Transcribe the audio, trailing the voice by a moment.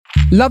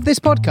Love this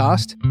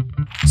podcast?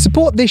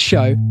 Support this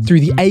show through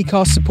the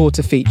Acast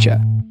supporter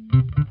feature.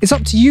 It's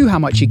up to you how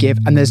much you give,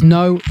 and there's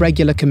no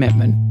regular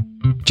commitment.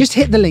 Just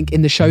hit the link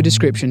in the show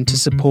description to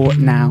support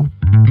now.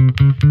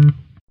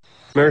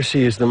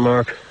 Mercy is the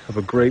mark of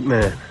a great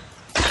man.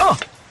 Oh!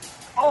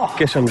 Oh!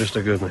 Guess I'm just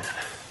a good man.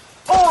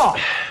 Oh!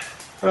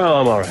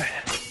 Well, I'm all right.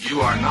 You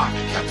are not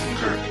Captain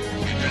Kirk.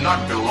 You do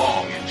not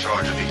belong in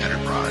charge of the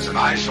Enterprise, and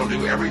I shall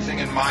do everything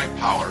in my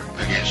power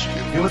against you.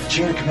 You know what the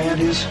chain of command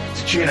is?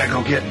 It's a chain I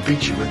go get and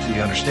beat you with till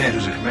you understand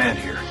who's in command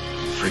here.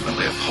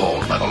 Frequently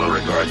appalled by the low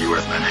regard you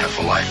Earthmen have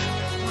for life.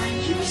 Why,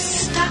 you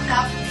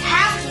stuck-up,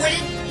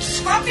 half-witted,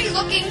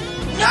 scruffy-looking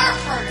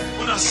nerf herder.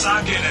 Put a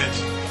sock in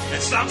it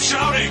and stop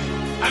shouting.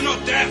 I'm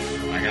not deaf.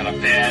 I got a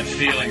bad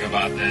feeling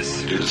about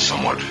this. It is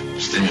somewhat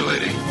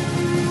stimulating.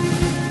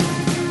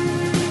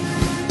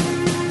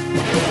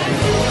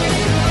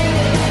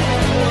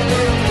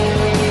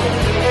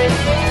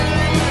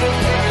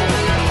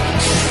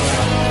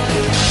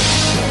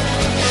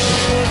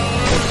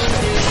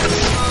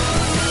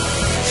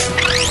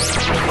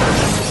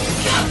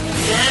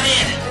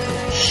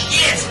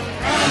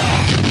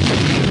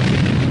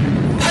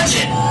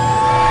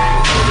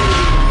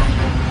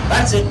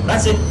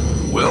 That's it.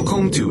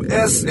 Welcome to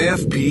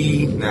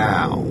SFP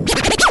Now.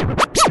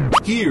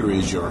 Here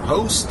is your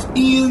host,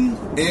 Ian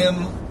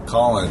M.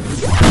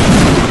 Collins.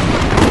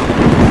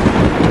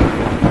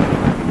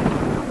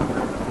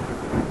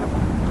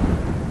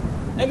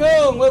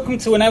 Hello and welcome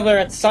to another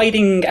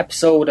exciting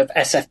episode of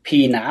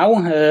SFP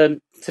Now.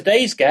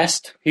 Today's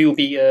guest, who will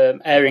be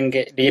airing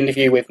the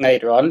interview with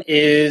later on,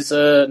 is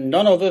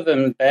none other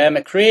than Bear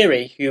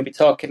McCreary, who will be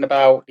talking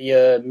about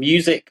the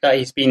music that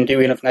he's been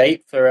doing of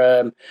late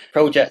for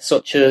projects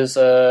such as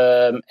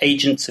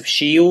Agents of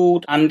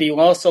S.H.I.E.L.D., and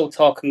he'll also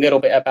talk a little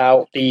bit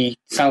about the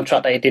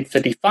soundtrack that he did for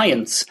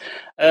Defiance.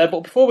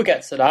 But before we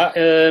get to that,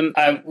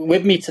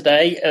 with me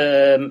today,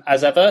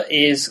 as ever,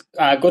 is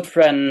our good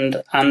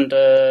friend and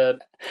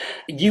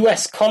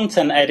US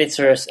content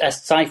editor at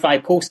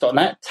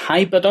sci-fi-post.net,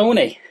 Ty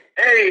Bodoni.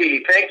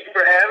 Hey, thank you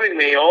for having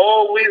me.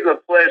 Always a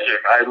pleasure.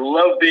 I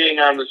love being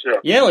on the show.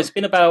 Yeah, well, it's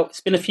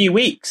been a few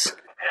weeks.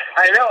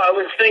 I know. I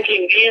was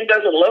thinking Ian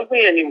doesn't love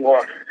me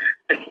anymore.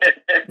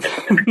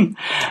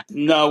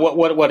 No,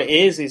 what it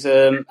is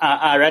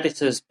our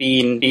editor's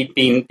been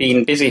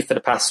busy for the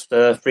past 3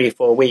 or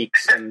 4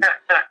 weeks, and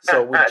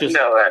so we just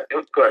no,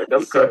 of course.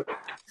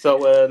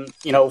 So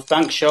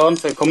thanks Sean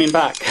for coming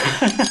back.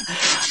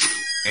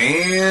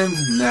 And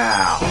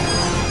now,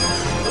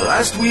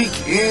 last week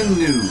in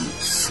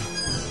news.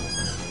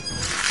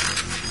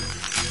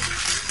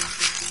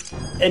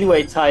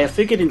 Anyway, Ty, I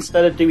figured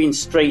instead of doing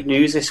straight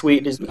news this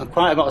week, there's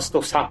quite a lot of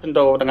stuff's happened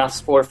over the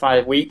last 4 or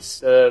 5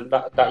 weeks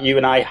that you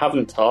and I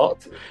haven't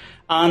talked.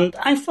 And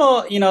I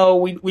thought,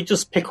 we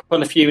just pick up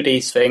on a few of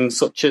these things,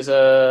 such as,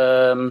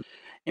 I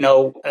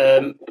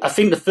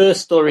think the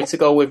first story to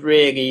go with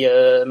really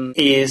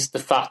is the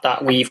fact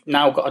that we've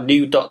now got a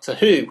new Doctor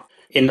Who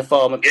in the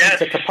form of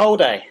Peter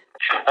Capaldi.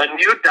 A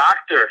new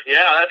doctor,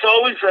 yeah, that's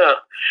always a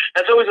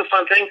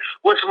fun thing.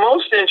 What's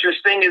most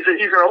interesting is that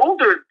he's an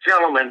older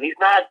gentleman. He's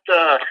not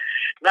a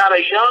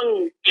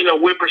young,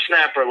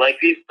 whippersnapper like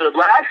these. The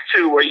last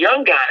two were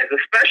young guys,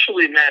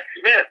 especially Matt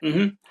Smith.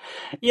 Mm-hmm.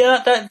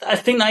 Yeah, I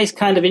think that is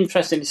kind of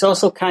interesting. It's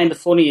also kind of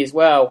funny as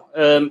well,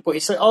 but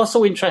it's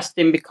also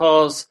interesting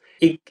because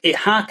it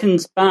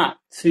harkens back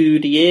to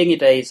the early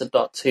days of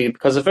Doctor Who,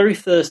 because the very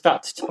first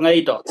actor to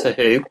play Doctor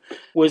Who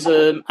was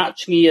I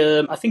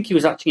think he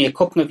was actually a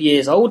couple of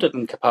years older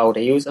than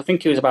Capaldi. I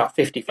think he was about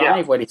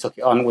 55 when he took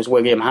it on, was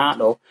William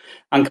Hartnell,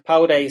 and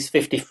Capaldi is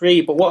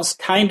 53. But what's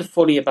kind of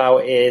funny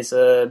about it is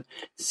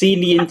seeing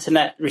the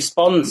internet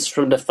response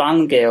from the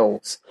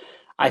fangirls.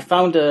 I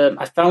found a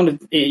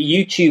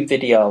YouTube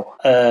video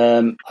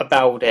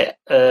about it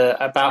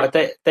about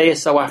a day or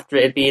so after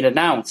it had been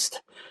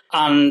announced.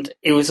 And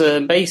it was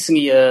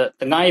basically the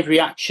live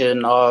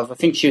reaction of, I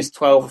think she was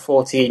 12 or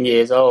 14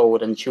 years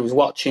old, and she was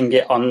watching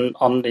it on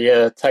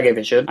the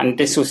television, and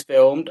this was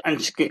filmed,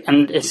 and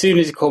as soon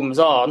as it comes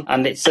on,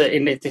 and it's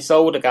this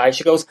older guy,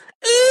 she goes,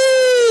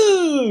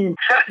 "Ooh!"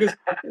 She goes,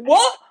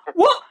 What?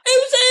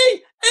 Who's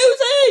he?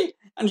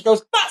 And she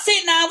goes, that's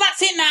it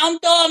now, I'm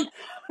done.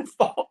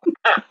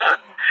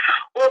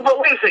 Well, but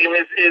wait a second.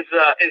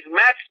 Is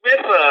Matt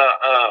Smith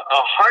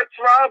a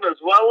heartthrob as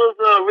well as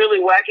a really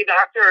wacky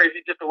doctor, or is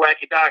he just a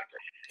wacky doctor?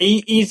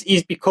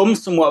 He's become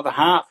somewhat of a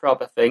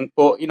heartthrob, I think.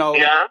 But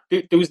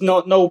there was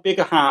no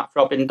bigger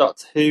heartthrob in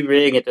Doctor Who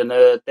really than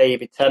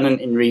David Tennant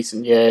in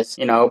recent years.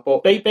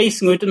 But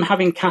basically, with them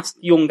having cast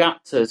young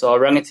actors or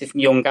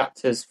relatively young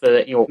actors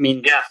for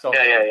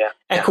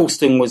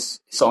Eccleston was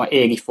sort of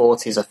early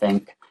 40s, I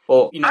think.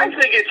 But, I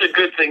think it's a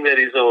good thing that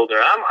he's older.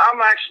 I'm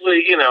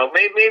actually,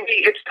 maybe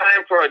it's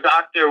time for a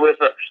doctor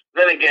with a.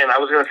 Then again, I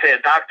was going to say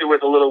a doctor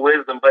with a little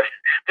wisdom, but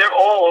they're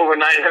all over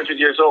 900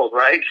 years old,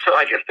 right? So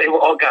I guess they've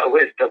all got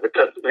wisdom. It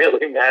doesn't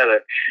really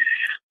matter.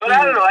 But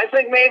I don't know. I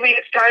think maybe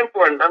it's time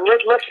for him.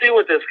 Let's see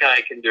what this guy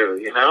can do,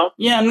 you know?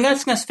 Yeah, and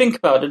let's think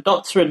about the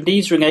Doctor and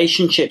these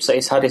relationships that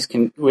he's had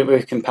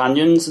with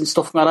companions and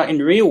stuff like that in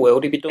the real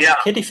world. He'd be doing a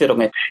kiddie fiddle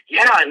with.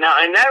 Yeah, no,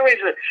 and that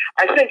reason,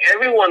 I think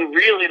everyone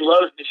really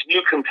loves this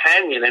new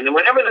companion. And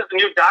whenever there's a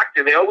new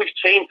Doctor, they always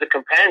change the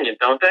companion,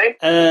 don't they?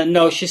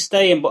 No, she's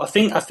staying, but I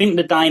think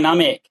the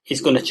dynamic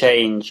is going to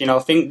change. You know,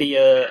 I think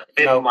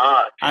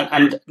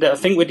I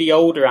think with the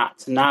older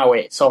actor now,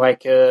 it's sort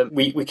of like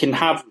we can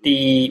have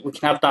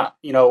that,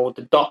 you know,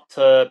 the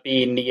Doctor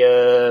being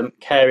the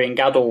caring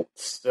adult,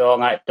 so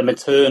like the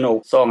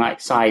maternal sort of like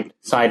side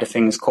of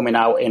things coming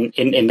out in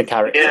the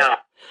character. Yeah.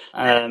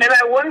 And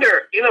I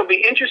wonder, you know, it'd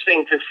be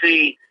interesting to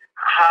see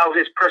how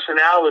his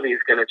personality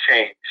is going to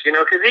change. You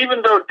know, because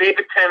even though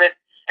David Tennant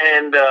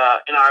and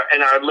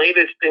in our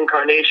latest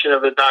incarnation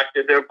of the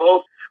Doctor, they're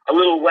both a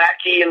little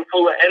wacky and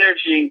full of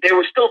energy, they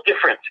were still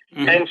different.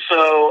 Mm-hmm. And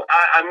so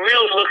I'm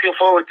really looking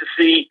forward to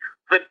see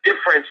the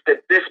difference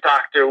that this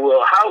Doctor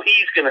how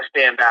he's going to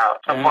stand out,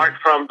 apart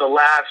from the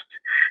last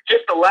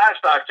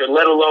Doctor,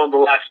 let alone the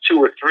last 2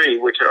 or 3,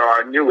 which are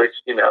our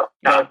newest, you know,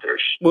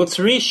 Doctors. Well,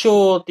 to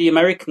reassure the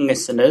American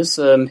listeners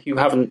who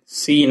haven't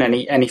seen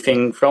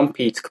anything from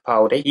Peter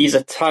Capaldi, he's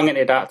a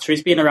talented actor.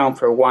 He's been around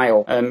for a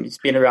while. He's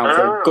been around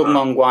for a good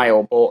long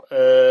while, but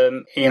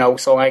you know,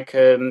 so like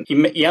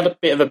he had a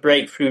bit of a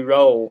breakthrough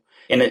role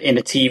in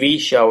a TV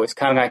show. It's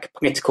kind of like a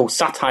political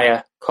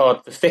satire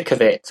called The Thick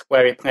of It,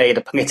 where he played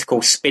a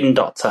political spin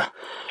doctor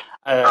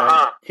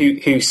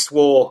who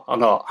swore a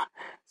lot.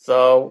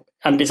 So,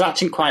 and there's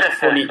actually quite a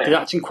funny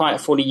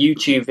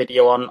YouTube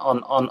video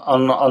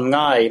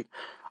online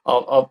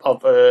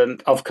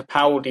of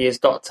Capaldi as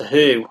Doctor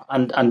Who,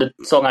 and the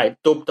sort of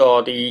like dubbed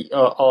all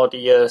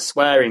the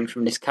swearing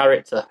from this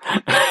character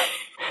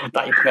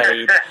that he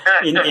played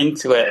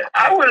into it.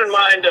 I wouldn't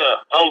mind a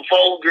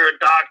vulgar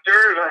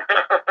Doctor.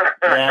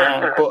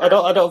 Yeah, but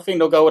I don't think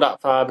they'll go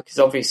that far because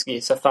obviously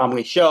it's a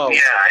family show. Yeah,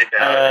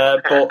 I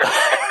know.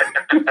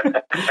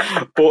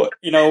 But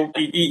you know,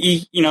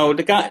 he you know,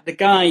 the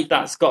guy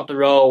that's got the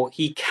role,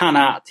 he can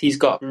act. He's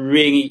got a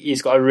really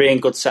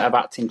good set of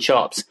acting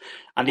chops.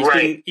 And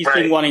he's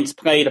been wanting to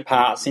play the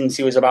part since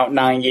he was about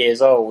 9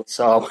 years old.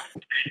 So,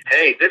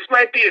 hey, this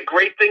might be a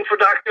great thing for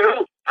Doctor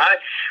Who.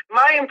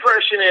 My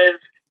impression is,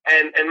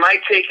 and my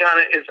take on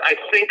it is, I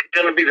think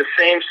going to be the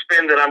same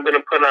spin that I'm going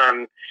to put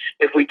on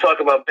if we talk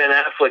about Ben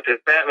Affleck as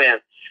Batman.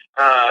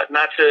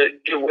 Not to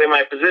give away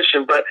my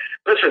position, but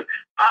listen,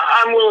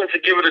 I'm willing to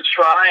give it a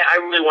try. I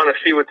really want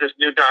to see what this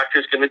new Doctor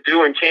is going to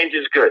do, and change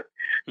is good.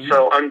 Mm-hmm.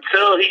 So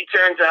until he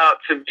turns out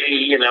to be,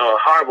 you know, a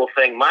horrible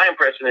thing, my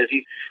impression is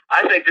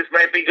I think this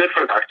might be good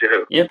for Doctor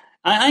Who. Yep,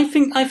 I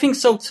think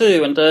so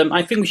too, and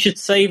I think we should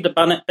save the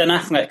Ben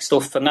Affleck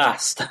stuff for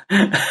last.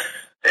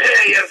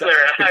 Yes, sir.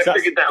 I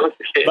figured that was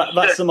the case.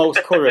 That's the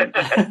most current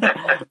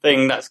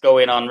thing that's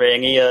going on,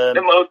 really.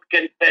 The most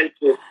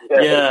contentious.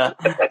 Yeah,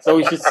 so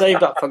we should save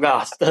that for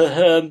last.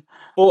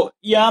 But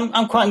yeah,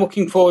 I'm quite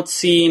looking forward to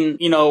seeing,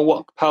 you know,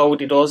 what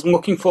Capaldi does. I'm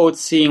looking forward to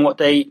seeing what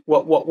they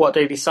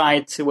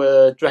decide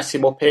to dress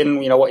him up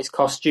in. You know, what his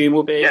costume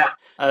will be. Yeah,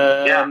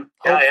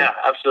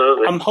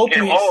 absolutely. I'm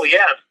hoping.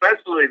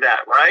 Especially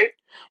that, right?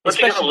 What's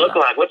he going to look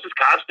like? What's his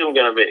costume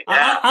going to be?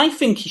 Yeah. I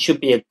think he should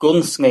be a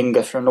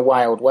gunslinger from the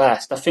Wild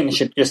West. I think he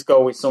should just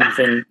go with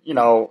something, you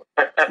know,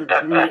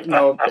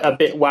 a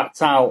bit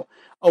whacked out.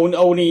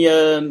 Only,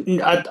 I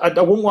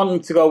wouldn't want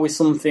him to go with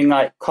something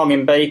like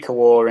Colin Baker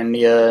wore in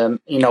the,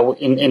 you know,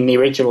 in the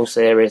original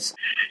series.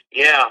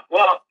 Yeah,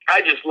 well,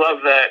 I just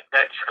love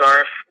that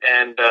scarf,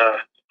 and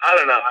I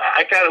don't know.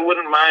 I kind of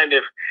wouldn't mind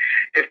if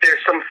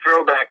there's some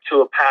throwback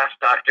to a past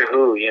Doctor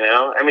Who. You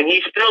know, I mean,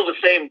 he's still the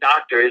same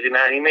Doctor, is he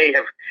not? He may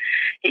have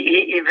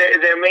he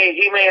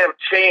may have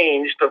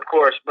changed, of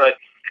course, but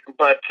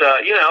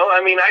you know,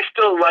 I mean, I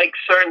still like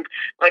certain,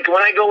 like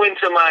when I go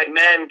into my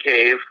man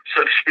cave,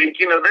 so to speak,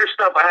 you know, there's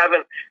stuff I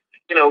haven't,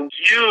 you know,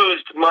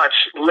 used much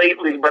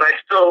lately, but I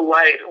still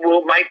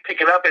might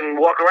pick it up and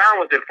walk around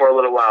with it for a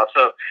little while.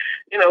 So,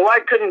 you know, why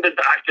couldn't the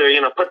Doctor,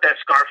 you know, put that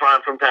scarf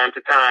on from time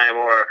to time,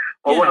 or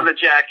one of the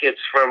jackets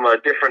from a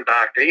different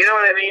Doctor? You know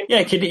what I mean?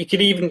 Yeah, you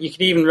could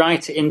even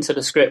write it into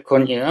the script,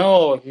 couldn't you?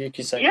 Oh, you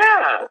could say,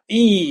 yeah.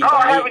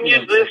 I haven't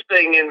used this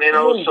thing in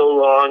so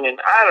long, and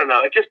I don't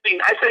know. I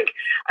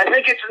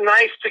think it's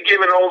nice to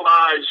give an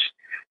homage.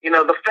 You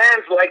know, the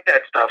fans like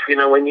that stuff. You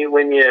know, when you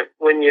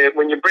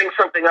bring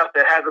something up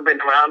that hasn't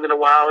been around in a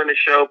while in a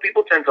show,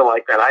 people tend to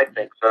like that. I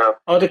think so.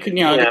 Oh, they could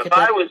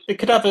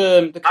have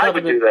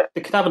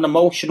an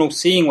emotional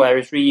scene where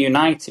he's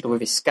reunited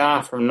with his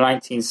scarf from the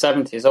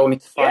 1970s, only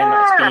to find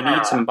that it's been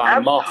eaten by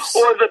moths.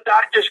 Or the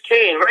Doctor's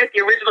cane, right?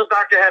 The original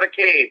Doctor had a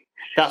cane.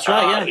 That's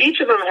right, yeah. Each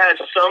of them has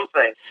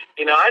something.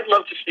 You know, I'd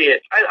love to see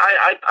it.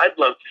 I'd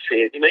love to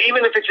see it. You know,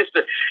 even if it's just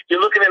you're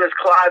looking in his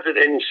closet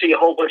and you see a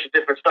whole bunch of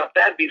different stuff,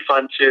 that'd be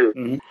fun too.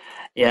 Mm-hmm.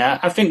 Yeah,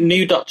 I think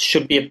New Doctor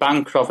should be a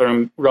bank robber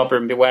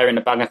and be wearing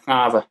a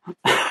balaclava.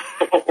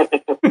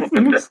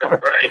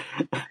 Right.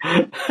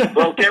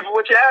 Well, careful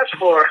what you ask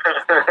for.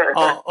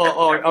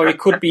 or he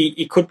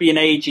could be an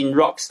aging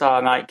rock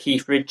star like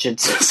Keith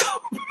Richards.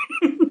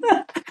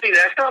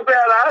 not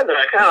bad either.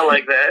 I kind of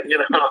like that, you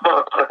know.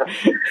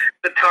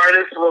 The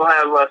TARDIS will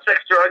have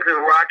sex, drugs, and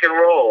rock and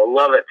roll. I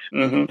love it.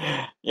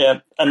 Mm-hmm. Yeah,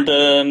 and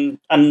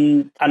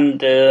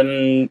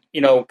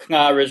you know,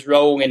 Clara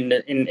role in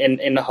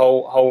the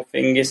whole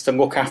thing is to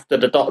look after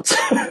the Doctor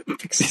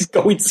because he's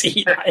going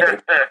senile.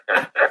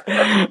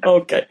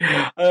 Okay.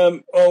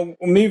 Well,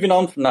 moving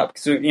on from that,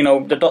 because you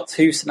know the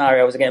Doctor Who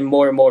scenarios are getting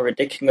more and more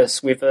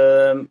ridiculous. We've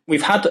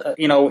had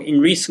you know, in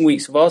recent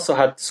weeks we've also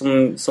had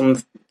some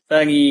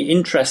very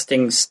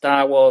interesting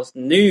Star Wars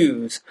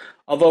news.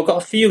 Although I've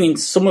got a feeling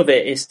some of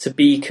it is to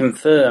be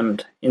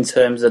confirmed in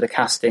terms of the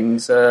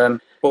castings.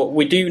 But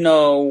we do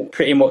know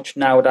pretty much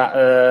now that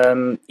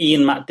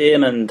Ian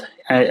McDiarmid,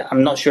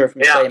 I'm not sure if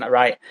I'm saying that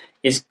right,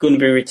 is going to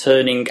be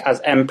returning as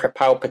Emperor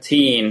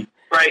Palpatine,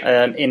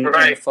 in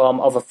the form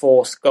of a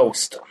Force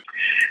ghost.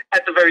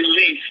 At the very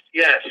least,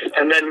 yes.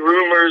 And then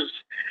rumors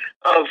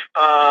of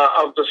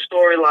the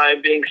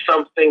storyline being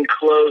something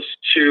close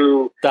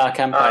to Dark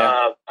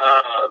Empire.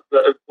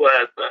 The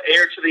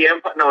Heir to the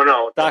Empire.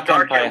 No, Dark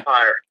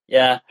Empire.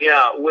 Yeah.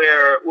 Yeah,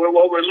 where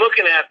what we're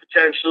looking at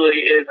potentially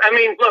is, I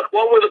mean, look,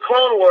 what were the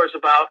Clone Wars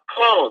about?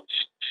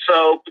 Clones.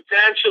 So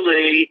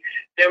potentially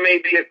there may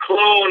be a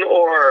clone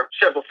or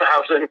several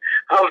thousand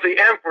of the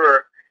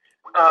Emperor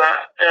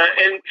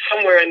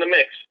somewhere in the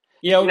mix.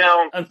 Yeah,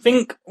 now, I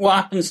think what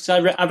happens,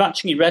 I've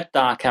actually read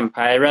Dark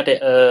Empire, I read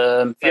it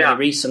very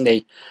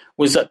recently,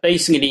 was that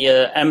basically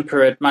the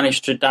Emperor had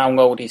managed to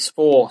download his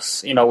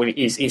Force, you know,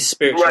 his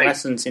spiritual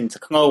essence into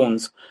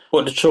clones.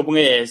 But the trouble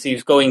is, he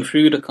was going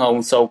through the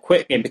clones so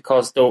quickly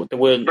because they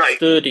weren't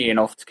sturdy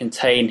enough to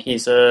contain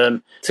his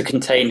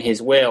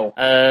will.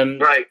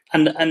 And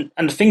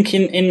I think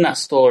in that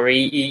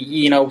story,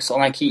 he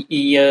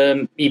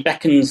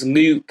beckons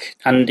Luke,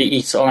 and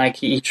he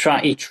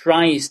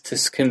tries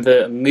to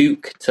convert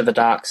Luke to the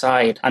dark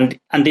side,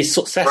 and is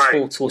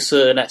successful to a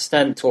certain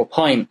extent, to a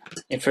point,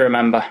 if you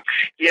remember.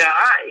 Yeah,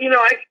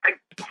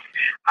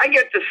 I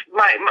get this.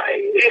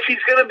 If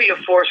he's going to be a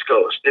Force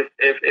ghost,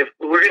 if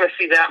we're going to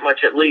see that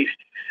much at least,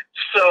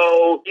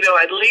 so you know,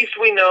 at least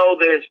we know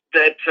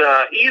that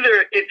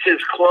either it's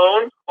his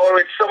clone or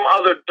it's some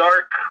other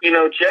dark, you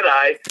know,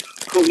 Jedi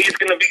who he's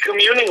going to be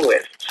communing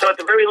with. So at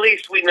the very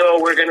least, we know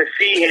we're going to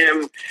see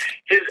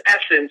his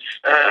essence,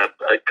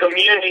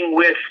 communing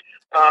with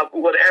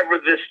whatever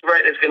this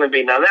threat is going to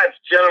be. Now that's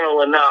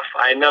general enough,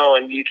 I know,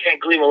 and you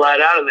can't glean a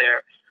lot out of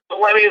there. But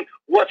I mean,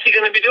 what's he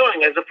going to be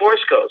doing as a Force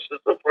ghost?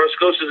 The Force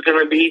ghost is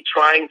going to be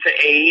trying to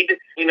aid,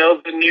 you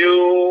know, the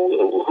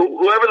new,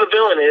 whoever the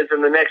villain is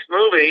in the next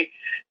movie.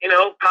 You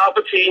know,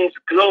 Palpatine's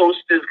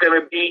ghost is going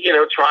to be, you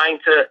know, trying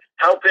to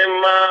help him,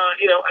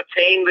 you know,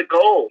 attain the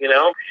goal. You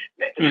know,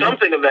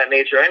 something of that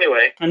nature,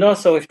 anyway. And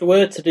also, if they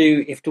were to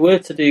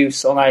do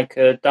sort of like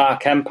a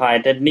Dark Empire,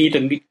 they'd need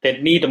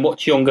a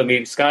much younger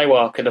Luke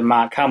Skywalker than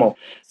Mark Hamill.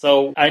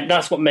 So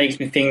that's what makes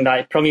me think that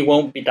it probably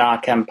won't be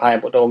Dark Empire,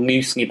 but they'll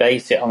loosely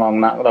base it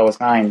along those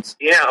lines.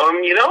 Yeah,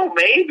 you know,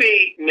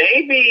 maybe.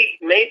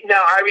 Now,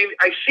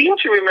 I seem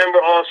to remember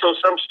also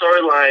some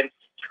storyline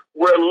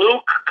where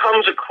Luke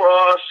comes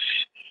across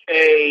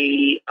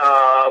a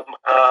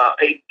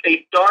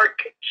dark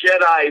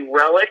Jedi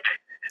relic,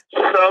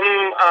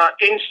 some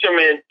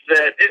instrument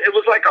that it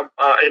was like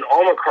an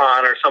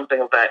Omicron or something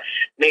of that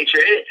nature.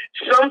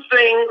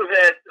 Something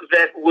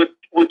that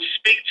would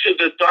speak to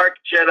the dark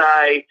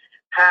Jedi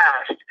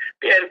past,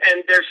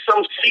 and there's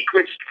some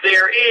secrets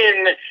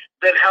therein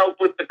that help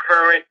with the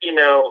current, you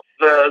know,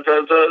 the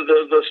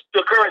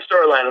current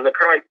storyline and the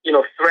current, you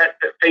know, threat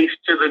that faced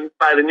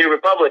by the New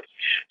Republic.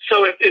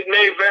 So it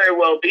may very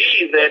well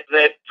be that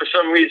for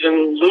some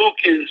reason Luke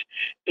is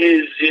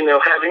you know,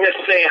 having a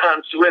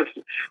seance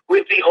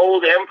with the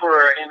old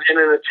Emperor in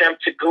an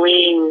attempt to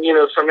glean, you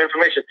know, some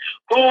information.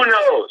 Who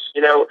knows?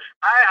 You know,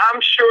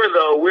 I'm sure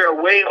though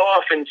we're way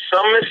off in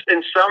some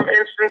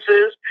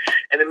instances,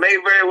 and it may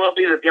very well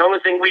be that the only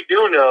thing we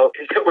do know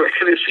is that we're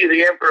going to see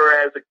the Emperor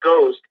as a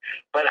ghost.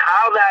 But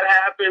how that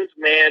happens,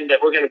 man, that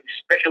we're going to be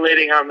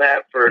speculating on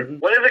that for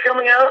when is it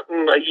coming out?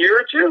 In a year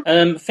or two?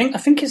 I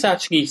think it's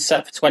actually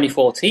set for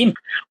 2014.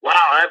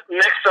 Wow,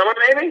 next summer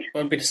maybe?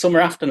 It'll be the summer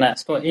after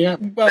next, but yeah,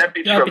 well, that'd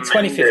be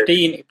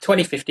 2015.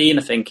 2015,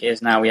 I think it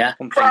is now. Yeah,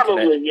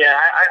 probably. Yeah,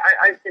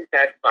 I think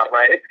that's about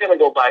right. It's going to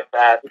go by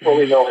fast before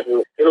we know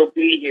it'll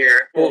be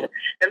here. Well,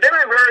 and then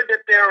I heard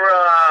that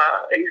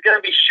he's going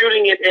to be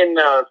shooting it in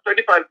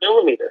 35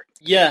 millimeter.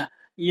 Yeah,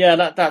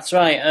 that's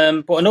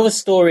right. But another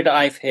story that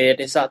I've heard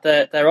is that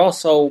they're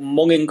also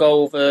mulling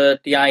over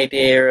the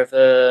idea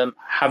of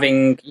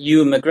having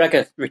Ewan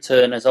McGregor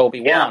return as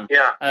Obi-Wan.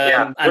 Yeah.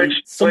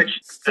 Which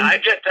I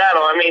get that.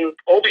 I mean,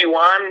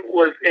 Obi-Wan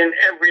was in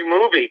every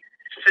movie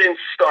since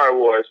Star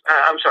Wars.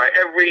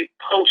 Every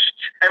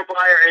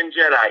post-Empire and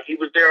Jedi. He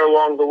was there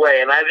along the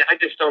way, and I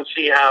just don't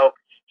see how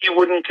he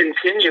wouldn't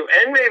continue.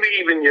 And maybe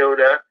even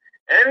Yoda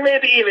and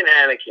maybe even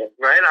Anakin,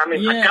 right? I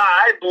mean, God,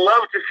 I'd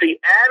love to see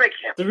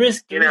Anakin. There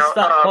is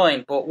that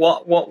point, but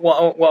what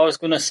I was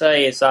going to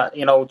say is that,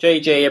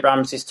 J.J.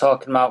 Abrams is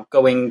talking about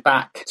going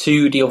back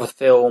to the other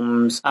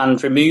films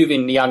and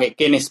removing the Alec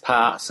Guinness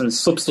parts and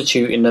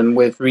substituting them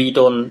with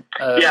redone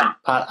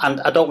parts, and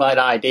I don't like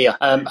that idea.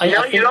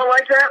 You don't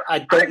like that? I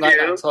don't like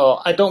that at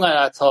all. I don't like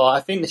that at all.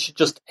 I think they should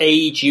just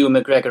age Ewan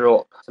McGregor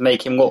up to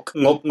make him look.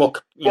 Well,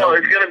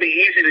 it's going to be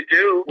easy to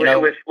do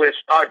with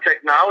our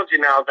technology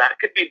now. That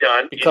could be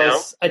done.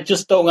 Because I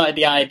just don't like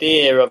the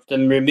idea of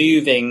them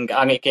removing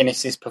Alec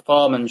Guinness's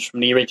performance from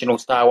the original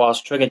Star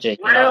Wars trilogy.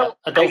 Well,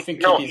 I don't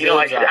think he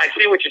deserves that. I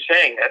see what you're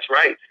saying. That's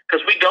right.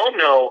 Because we don't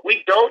know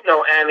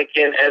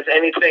Anakin as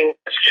anything.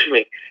 Excuse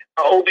me.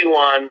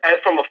 Obi-Wan,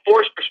 from a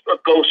Force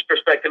Ghost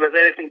perspective, as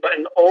anything but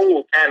an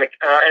old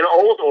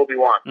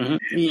Obi-Wan.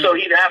 Mm-hmm. Yeah. So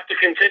he'd have to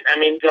continue. I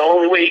mean, the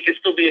only way he could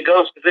still be a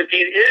ghost is if he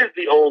is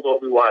the old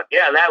Obi-Wan.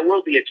 Yeah, that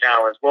will be a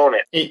challenge, won't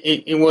it?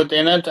 It would,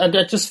 and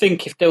I just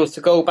think if there was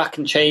to go back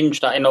and change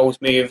that in those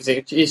movies,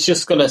 it's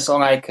just going to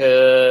sound like piss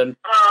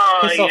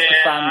off the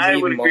fans I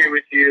would agree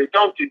with you.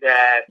 Don't do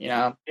that.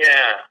 Yeah.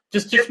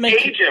 Just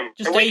make age him.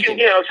 And we can,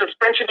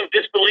 suspension of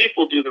disbelief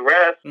will do the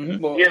rest.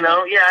 Mm-hmm. Well,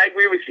 I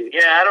agree with you.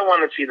 Yeah, I don't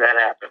want to see that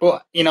happen.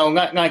 But,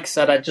 like I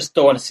said, I just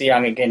don't want to see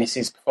Alec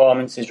Guinness's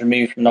performances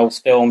removed from those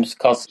films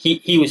because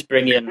he was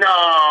brilliant. No,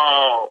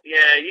 I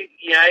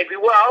agree.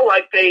 Well,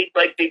 like they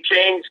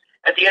changed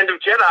at the end of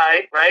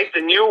Jedi, right?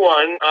 The new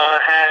one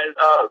has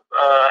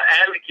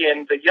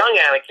Anakin, the young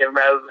Anakin,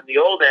 rather than the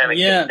old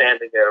Anakin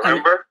standing there.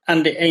 Remember?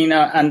 And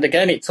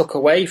again, it took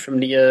away from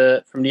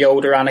the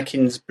older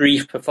Anakin's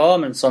brief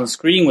performance on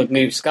screen with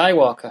Luke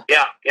Skywalker.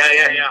 Yeah.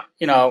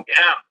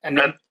 And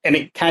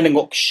it kind of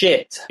looked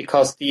shit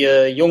because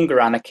the younger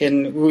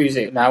Anakin, who is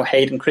it now,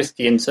 Hayden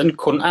Christensen,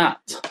 couldn't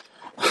act.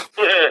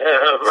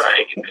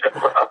 Right.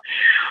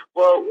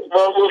 Well,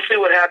 we'll see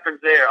what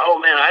happens there. Oh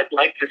man, I'd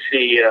like to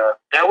see.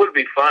 That would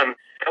be fun.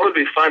 That would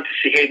be fun to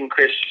see Hayden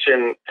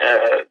Christensen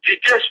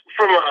just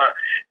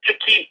to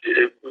keep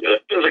the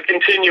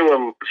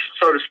continuum,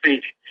 so to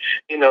speak,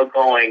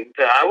 going.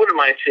 I wouldn't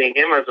mind seeing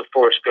him as a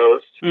Force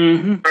ghost.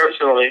 Mm-hmm.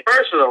 Personally.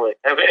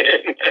 I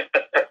mean,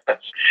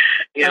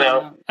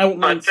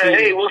 But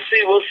hey, we'll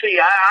see.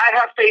 I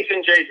have faith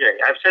in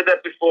JJ. I've said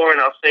that before, and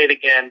I'll say it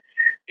again.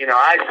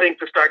 I think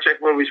the Star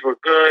Trek movies were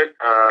good,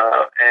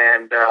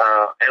 and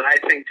I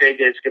think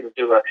JJ's going to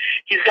do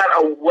he's got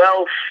a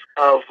wealth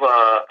of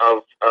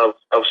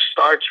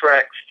Star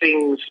Trek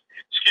things.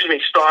 Excuse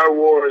me, Star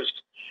Wars.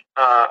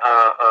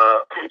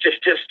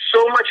 Just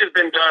so much has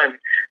been done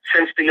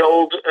since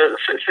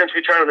since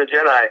Return of the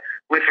Jedi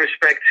with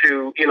respect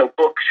to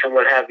books and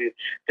what have you,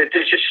 that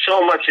there's just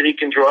so much that he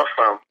can draw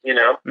from.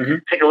 Mm-hmm.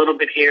 Take a little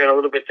bit here and a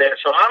little bit there.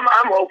 So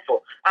I'm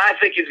hopeful. I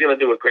think he's going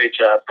to do a great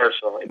job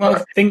personally.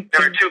 Well, there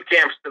are two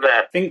camps to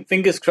that.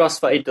 Fingers crossed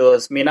that he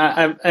does. I mean,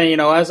 I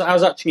was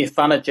actually a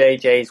fan of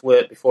JJ's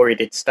work before he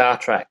did Star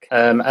Trek.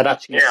 I'd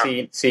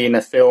actually seen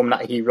a film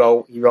that he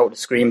wrote. He wrote a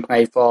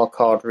screenplay for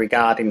called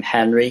Regarding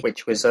Henry,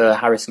 which was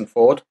Harrison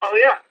Ford. Oh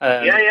yeah,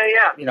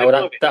 yeah.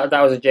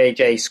 That was a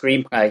JJ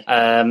screenplay.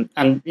 And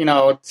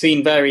I'd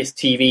seen various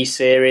TV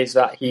series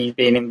that he's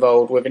been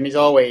involved with, and he's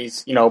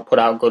always put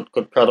out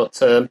good product.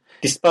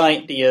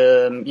 Despite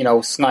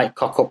the slight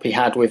cock up he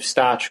had with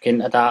Star Trek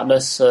Into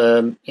Darkness,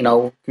 can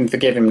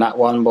forgive him that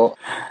one, but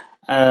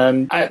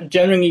I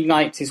generally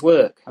liked his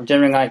work. I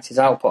generally liked his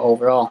output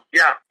overall.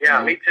 Yeah,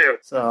 me too.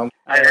 So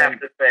I'd have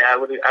to say I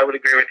would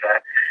agree with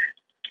that.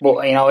 But,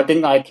 I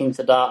didn't like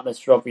Into Darkness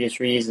for obvious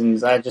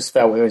reasons. I just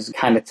felt it was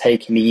kind of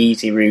taking the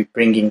easy route,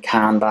 bringing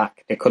Khan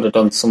back. They could have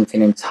done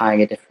something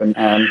entirely different.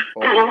 I mean,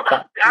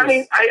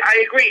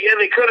 I agree. Yeah,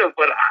 they could have.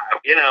 But,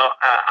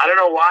 I don't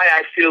know why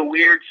I feel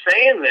weird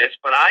saying this,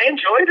 but I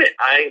enjoyed it.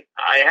 I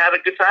had a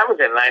good time with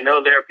it. And I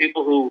know there are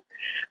people who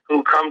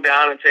come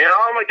down and say,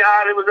 oh, my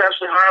God, it was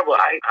absolutely horrible.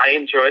 I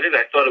enjoyed it.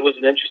 I thought it was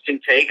an interesting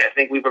take. I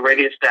think we've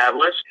already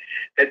established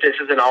that this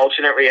is an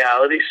alternate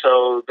reality.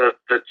 So the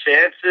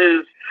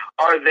chances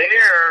are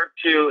there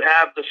to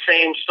have the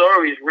same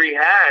stories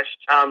rehashed.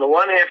 On the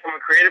one hand, from a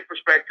creative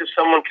perspective,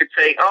 someone could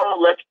say, oh,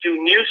 let's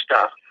do new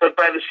stuff. But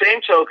by the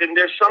same token,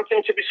 there's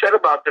something to be said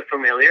about the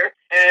familiar,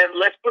 and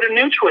let's put a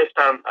new twist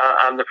on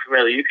the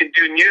familiar. You can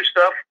do new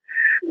stuff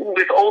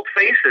with old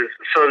faces,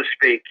 so to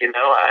speak.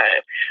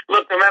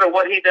 Look, no matter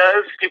what he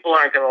does, people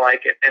aren't going to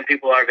like it, and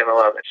people are going to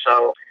love it.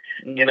 So,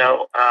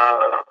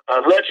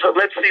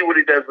 let's see what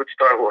he does with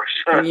Star Wars.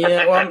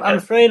 Yeah, well, I'm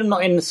afraid I'm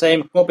not in the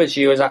same club as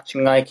you as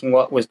actually liking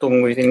what was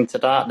done with Into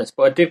Darkness,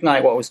 but I did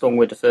like what was done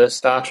with the first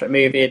Star Trek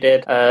movie I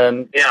did.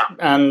 And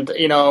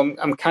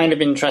I'm kind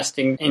of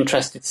interested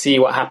to see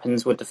what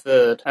happens with the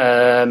third.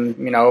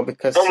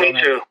 Because me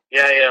too.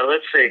 Yeah.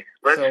 Let's see.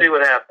 Let's see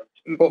what happens.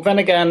 But then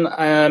again,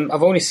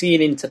 I've only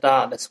seen Into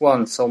Darkness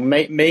once, so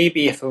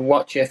maybe if I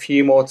watch it a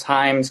few more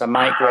times, I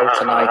might grow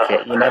to like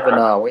it. You never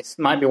know. It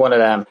might be one of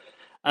them.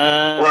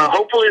 Well,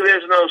 hopefully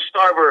there's no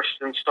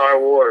Starburst in Star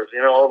Wars.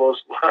 All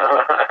those.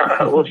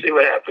 We'll see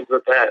what happens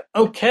with that.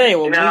 Okay,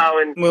 well,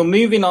 we're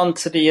moving on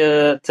to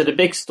the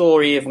big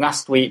story of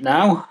last week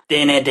now.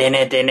 Dinner,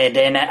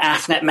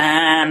 Affleck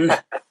man.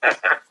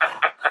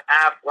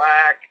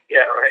 Affleck, yeah,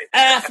 right.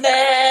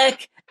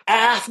 Affleck.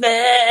 I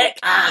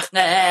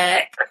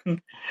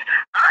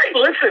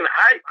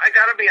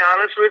gotta be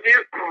honest with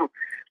you.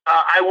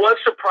 I was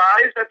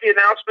surprised at the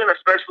announcement,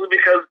 especially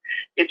because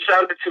it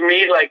sounded to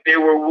me like they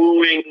were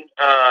wooing,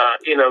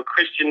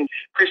 Christian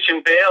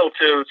Bale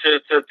to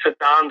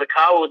don the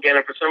cowl again,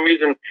 and for some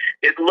reason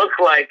it looked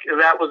like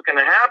that was going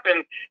to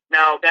happen.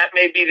 Now, that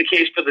may be the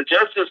case for the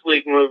Justice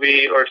League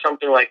movie or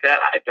something like that.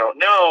 I don't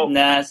know.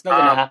 Nah, it's not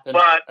going to happen.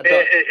 But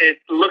it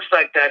looks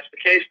like that's the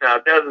case now,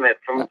 doesn't it?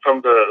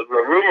 From the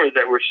rumors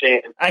that we're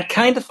seeing. I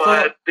kind of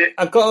thought.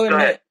 I got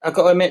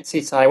to admit to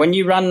you, Ty, when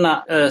you ran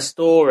that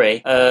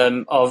story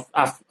of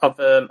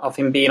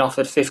him being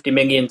offered $50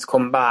 million to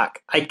come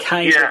back, I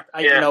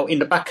in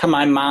the back of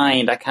my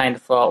mind, I kind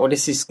of thought, well,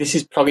 this is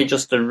probably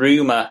just a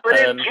rumor. But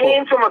it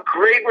came from a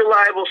great,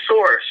 reliable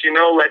source.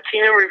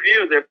 Latino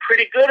Review, they're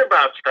pretty good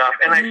about stuff,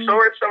 and I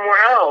saw it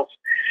somewhere else.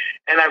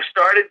 And I've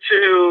started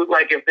to,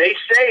 if they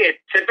say it,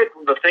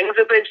 typically the things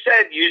that they've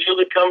said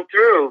usually come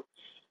through.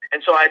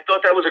 And so I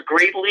thought that was a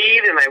great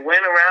lead, and I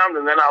went around,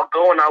 and then I'll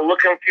go and I'll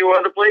look in a few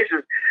other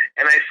places,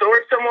 and I saw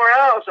it somewhere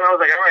else, and I was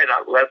like, all right,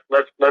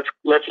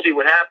 let's see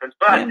what happens.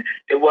 But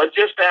it was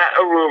just that,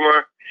 a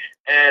rumor,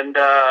 and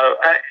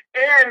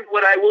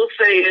what I will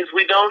say is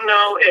we don't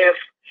know if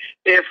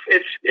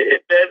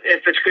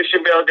it's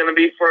Christian Bale going to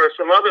be for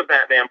some other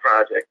Batman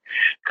project,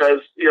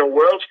 because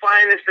World's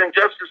Finest and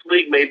Justice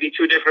League may be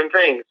two different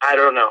things. I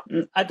don't know.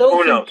 I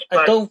don't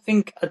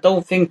think they're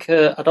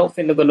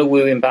going to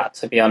woo him back,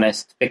 to be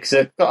honest,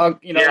 because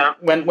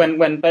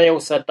when Bale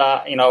said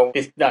that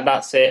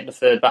that's it, the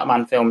third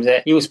Batman film's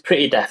it, he was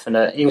pretty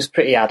definite, he was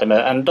pretty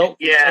adamant, and don't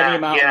think any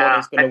amount of money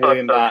is going to woo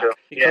him back,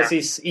 because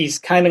he's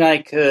kind of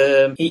like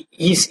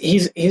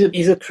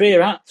he's a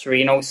career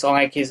actor, so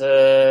like he's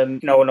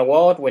an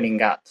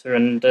award-winning actor,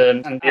 and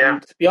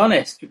to be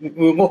honest,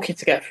 we're lucky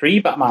to get 3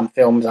 Batman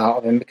films out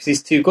of him because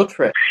he's too good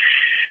for it.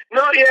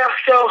 No, yeah.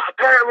 So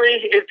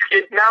apparently,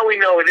 now we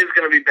know it is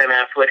going to be Ben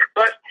Affleck,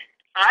 but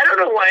I don't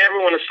know why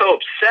everyone is so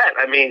upset.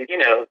 I mean,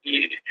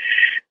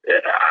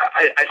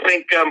 I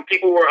think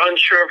people were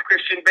unsure of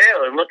Christian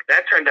Bale, and look,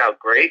 that turned out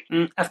great.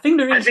 I think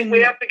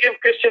we have to give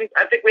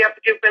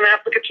Ben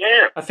Affleck a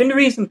chance. I think the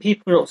reason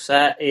people are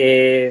upset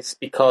is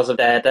because of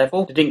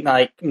Daredevil. They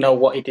didn't know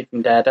what he did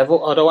in Daredevil.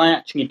 Although I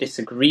actually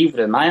disagree with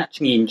them. I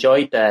actually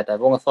enjoyed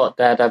Daredevil. I thought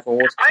Daredevil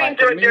was quite I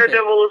enjoyed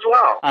Daredevil as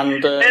well.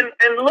 And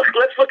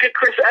let's look at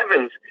Chris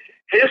Evans.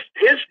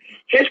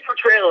 His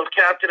portrayal of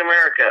Captain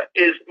America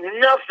is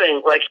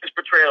nothing like his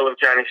portrayal of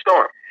Johnny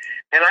Storm.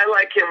 And I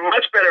like him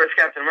much better as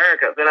Captain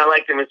America than I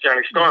liked him as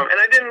Johnny Storm. And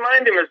I didn't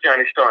mind him as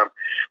Johnny Storm.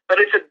 But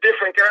it's a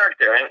different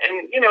character. And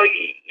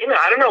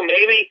I don't know,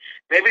 maybe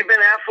Ben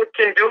Affleck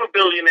can do a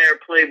billionaire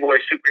playboy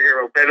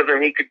superhero better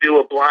than he could do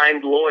a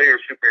blind lawyer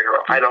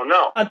superhero. I don't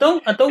know. I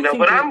don't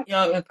think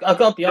I've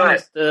got to be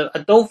honest, I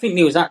don't think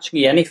there was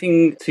actually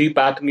anything too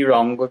badly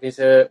wrong with his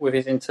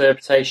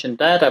interpretation of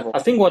Daredevil. I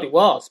think what it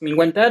was,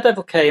 when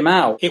Daredevil came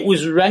out, it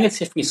was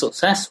relatively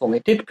successful.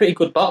 It did pretty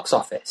good box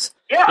office.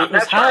 Yeah,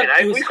 that's right.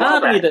 It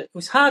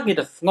was hardly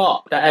the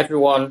flop that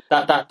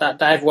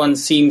everyone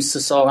seems to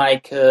sort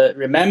of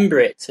remember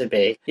it to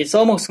be. It's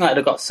almost like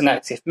they've got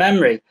selective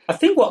memory. I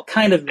think what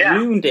kind of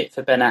ruined it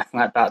for Ben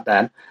Affleck back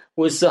then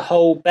was the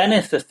whole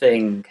Bennifer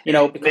thing,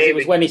 because it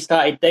was when he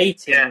started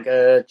dating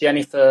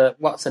Jennifer,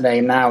 what's her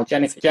name now?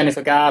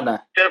 Jennifer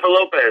Garner.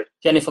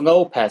 Jennifer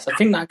Lopez. I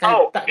think that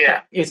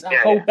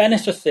whole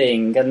Bennifer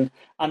thing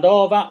and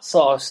all that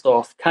sort of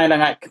stuff kind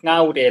of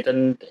clouded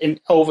and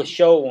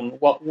overshown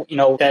what,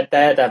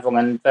 Daredevil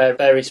and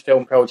various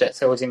film projects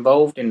he was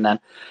involved in then.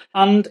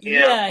 And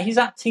his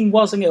acting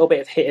was a little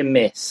bit of hit and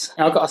miss.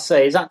 I've got to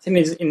say, his acting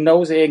in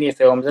those earlier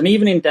films and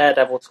even in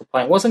Daredevil to a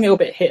point was a little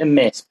bit hit and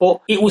miss,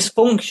 but it was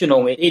functional.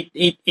 It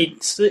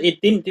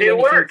didn't do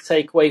anything to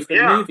take away from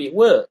the movie. It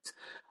worked.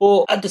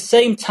 But at the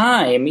same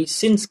time, he's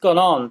since gone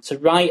on to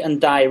write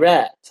and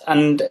direct.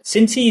 And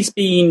since he's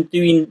been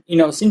doing,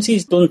 since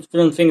he's done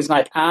things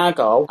like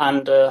Argo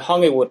and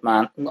Hollywood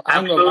Man,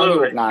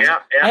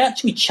 I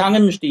actually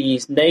challenge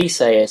these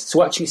naysayers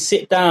to actually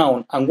sit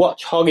down and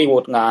watch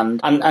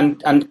Hollywoodland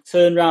and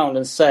turn around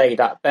and say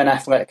that Ben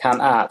Affleck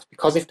can't act.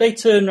 Because if they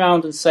turn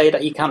around and say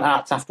that he can't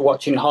act after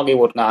watching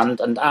Hollywoodland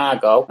and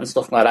Argo and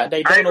stuff like that,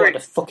 they don't know what the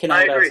fucking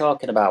hell they're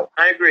talking about.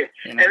 I agree.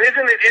 And isn't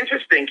it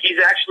interesting? He's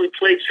actually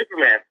played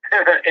Superman.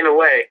 In a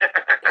way.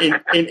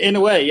 in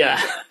a way,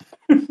 yeah.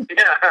 Yeah.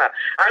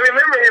 I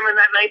remember him in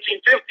that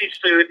 1950s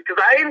suit because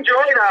I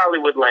enjoyed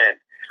Hollywoodland.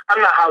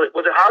 I'm not Hollywood.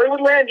 Was it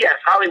Hollywoodland? Yes,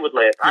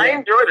 Hollywoodland. Yeah. I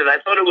enjoyed it. I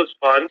thought it was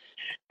fun.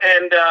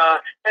 And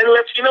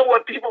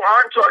what people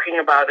aren't talking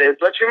about is,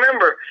 let's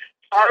remember,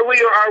 are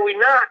we or are we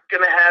not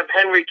going to have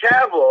Henry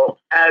Cavill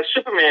as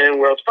Superman in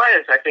World's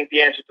Finest? I think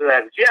the answer to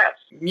that is yes.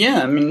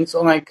 Yeah, I mean, it's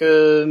like...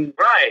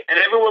 Right, and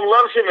everyone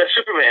loves him as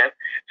Superman.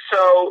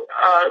 So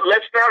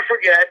let's not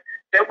forget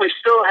that we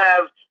still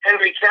have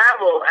Henry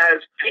Cavill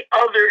as the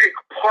other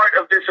part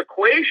of this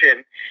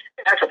equation.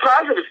 That's a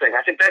positive thing.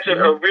 I think that's a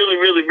really,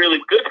 really,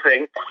 really good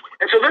thing.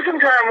 And so this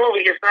entire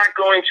movie is not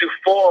going to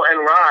fall and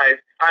rise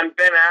on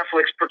Ben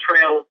Affleck's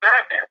portrayal of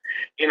Batman.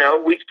 You know,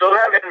 we still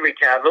have Henry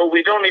Cavill.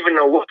 We don't even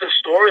know what the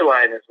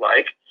storyline is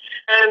like.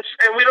 And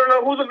we don't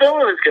know who the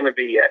villain is going to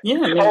be yet. Yeah,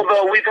 I mean,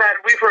 although we've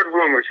heard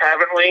rumors,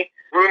 haven't we?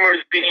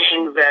 Rumors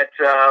being that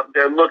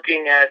they're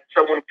looking at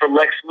someone for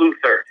Lex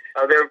Luthor.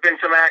 There have been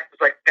some actors,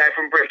 like the guy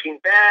from Breaking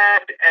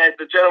Bad and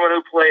the gentleman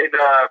who played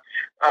the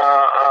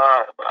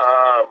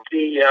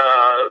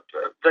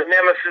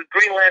Nemesis,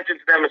 Green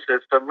Lantern's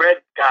Nemesis, the red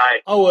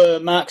guy. Oh,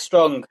 Mark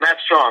Strong. Matt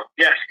Strong.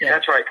 Yes, yeah.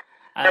 That's right.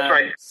 That's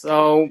right.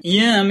 So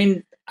yeah, I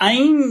mean,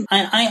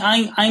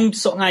 I'm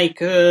sort of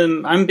like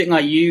I'm a bit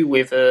like you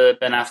with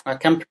Ben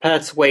Affleck. I'm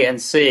prepared to wait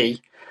and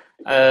see.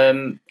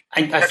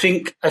 I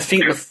think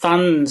the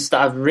fans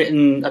that have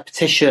written a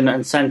petition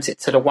and sent it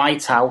to the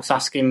White House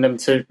asking them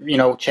to, you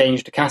know,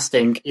 change the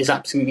casting is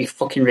absolutely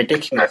fucking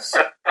ridiculous.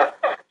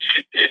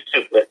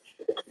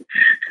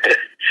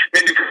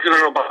 Maybe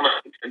President Obama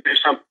can do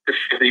something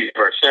for the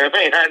universe. I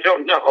mean, I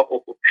don't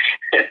know.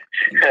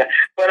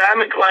 But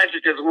I'm inclined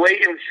to just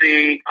wait and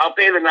see. I'll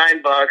pay the $9,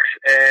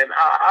 and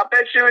I'll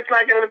bet you it's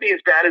not going to be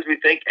as bad as we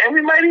think, and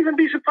we might even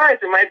be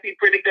surprised. It might be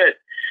pretty good.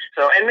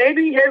 So, and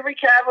maybe Henry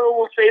Cavill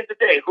will save the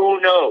day. Who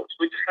knows?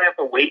 We just have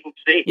to wait and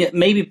see. Yeah,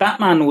 maybe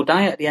Batman will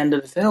die at the end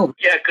of the film.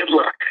 Yeah, good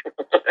luck.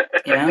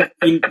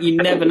 You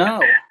never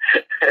know.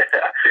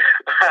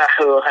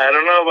 I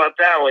don't know about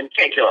that one. You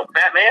can't kill a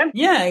Batman.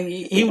 Yeah,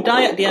 he'll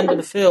die at the end of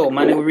the film,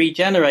 and he'll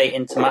regenerate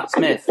into Matt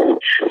Smith.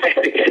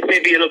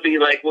 Maybe it'll be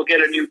like, we'll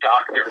get a new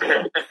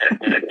doctor.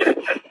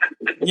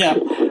 Yeah.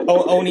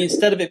 Only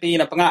instead of it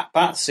being a black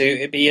bat suit,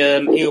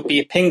 it'll be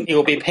a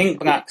pink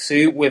black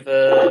suit with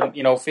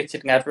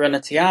fitted leather and a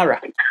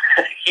tiara.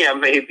 Yeah,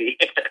 maybe.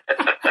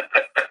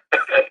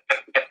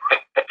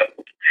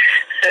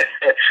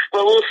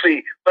 Well, we'll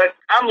see. But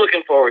I'm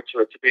looking forward to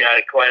it, to be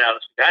quite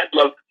honest with you. I'd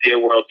love to see a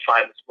world's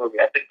finest movie.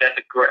 I think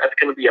that's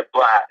going to be a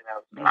blast.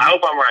 I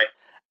hope I'm right.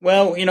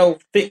 Well,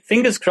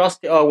 fingers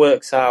crossed it all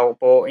works out.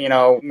 But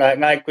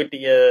like with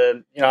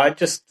the, I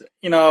just,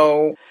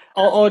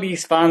 all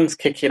these fans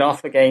kicking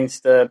off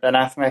against Ben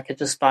Affleck, I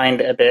just find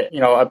it a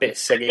bit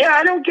silly. Yeah,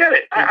 I don't get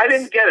it. I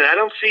didn't get it. I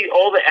don't see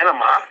all the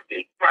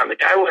animosity. Come on, the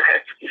guy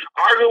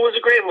Argo was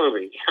a great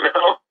movie,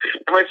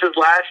 And it's his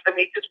last,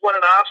 he just won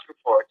an Oscar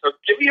for it. So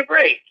give me a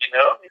break,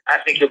 I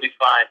think he'll be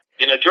fine.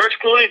 George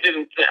Clooney I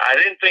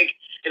didn't think,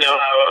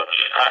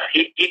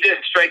 he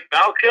didn't strike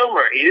Val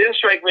Kilmer. He didn't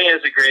strike me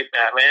as a great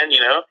Batman,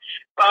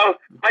 Oh,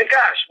 my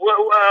gosh. Who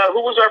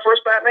was our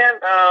first Batman?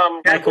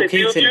 Michael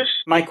Keaton.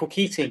 Michael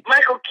Keaton.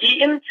 Michael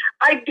Keaton?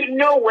 I didn't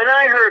know when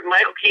I heard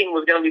Michael Keaton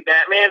was going to be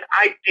Batman,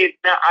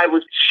 I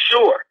was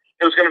sure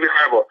it was going to be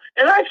horrible.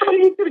 And I thought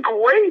he did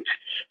great.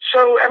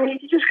 So,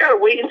 you just got to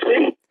wait and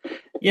see.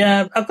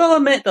 Yeah, I've got to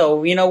admit though,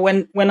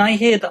 when I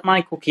hear that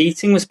Michael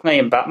Keaton was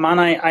playing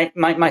Batman,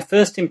 my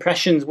first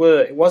impressions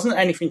were it wasn't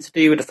anything to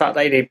do with the fact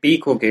that he did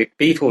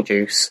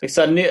Beetlejuice. Because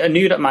I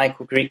knew that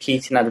Michael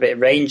Keaton had a bit of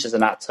range as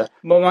an actor.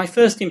 But my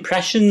first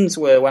impressions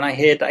were when I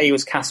heard that he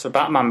was cast for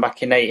Batman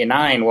back in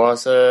 '89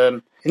 was,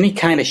 isn't he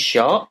kind of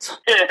short?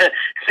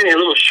 Isn't he a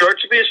little short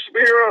to be a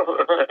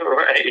superhero?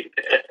 Right.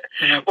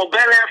 Yeah. Well,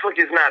 Ben Affleck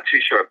is not too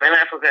short. Ben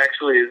Affleck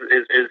actually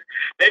is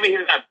maybe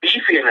he's not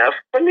beefy enough,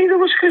 but neither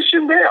was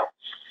Christian Bale.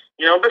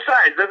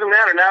 Besides, doesn't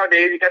matter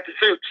nowadays. You got the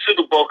suit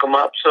will bulk him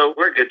up, so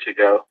we're good to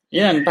go.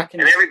 Yeah, and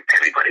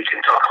everybody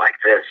can talk like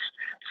this,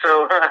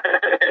 so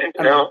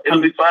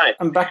it'll be fine.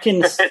 And back in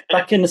the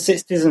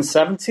 60s and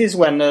 70s,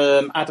 when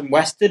Adam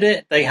West did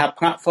it, they had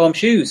platform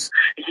shoes.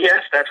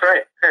 Yes, that's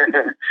right.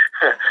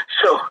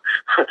 So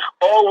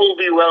all will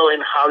be well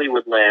in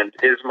Hollywood land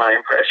is my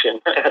impression.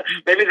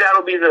 Maybe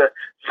that'll be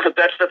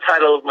that's the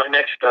title of my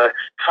next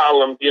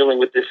column dealing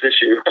with this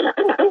issue.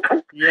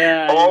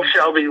 Yeah. All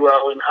shall be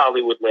well in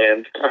Hollywood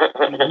land.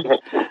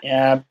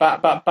 Yeah,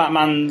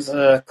 Batman's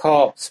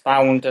corpse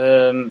found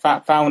in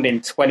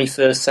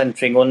 21st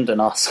century London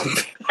or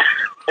something.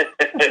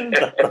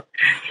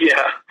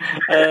 Yeah.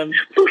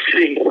 We'll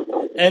see.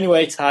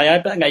 Anyway, Ty, I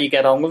better let you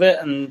get on with it,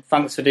 and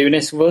thanks for doing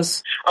this with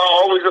us.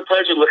 Oh, always a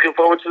pleasure. Looking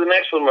forward to the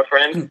next one, my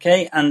friend.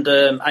 Okay, and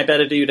I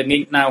better do the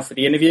link now for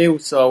the interview.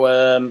 So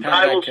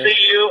I will see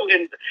you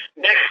in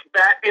next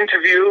Bat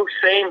interview,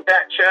 same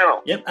Bat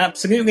channel. Yep,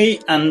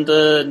 absolutely. And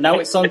now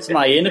it's on to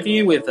my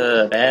interview with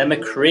Bear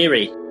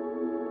McCreary.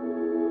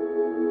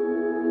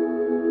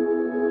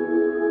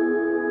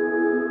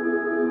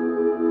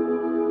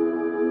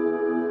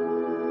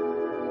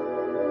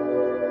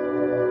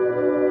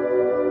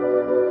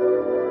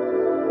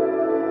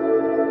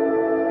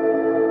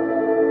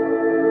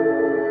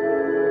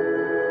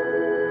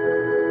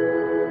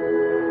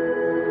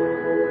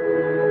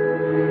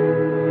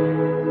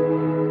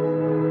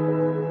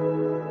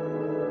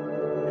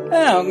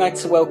 like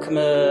to welcome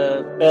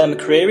Bear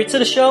McCreary to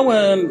the show.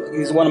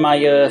 He's one of my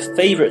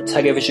favourite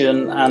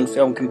television and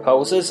film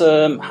composers.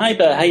 Hi,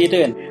 Bear. How you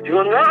doing?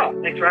 Doing well.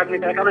 Thanks for having me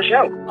back on the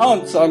show.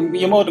 Oh, so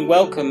you're more than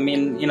welcome. I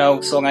mean,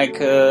 so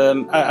like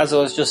as I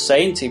was just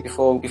saying to you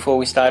before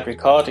we started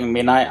recording. I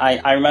mean,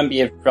 I remember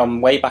you from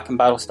way back in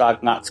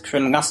Battlestar Galactica,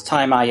 and last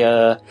time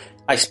I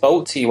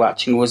spoke to you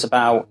actually was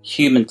about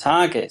Human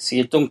Target. So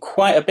you've done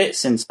quite a bit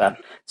since then.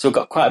 So we've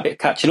got quite a bit of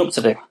catching up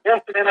to do. Yeah,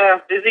 it's been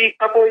a busy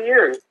couple of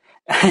years.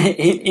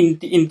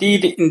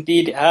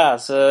 Indeed it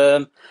has.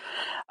 I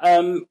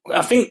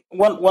think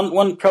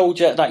one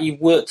project that you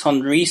worked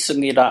on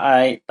recently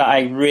that I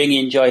really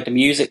enjoyed the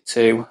music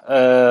to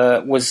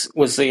was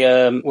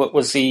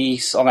the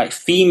sort of like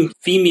theme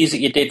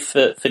music you did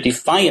for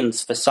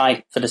Defiance for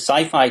the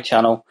Sci-Fi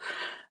Channel.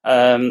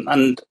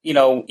 And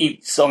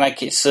it's sort of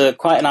like it's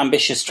quite an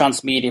ambitious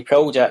transmedia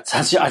project,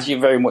 as you're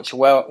very much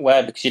aware,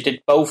 because you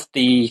did both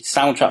the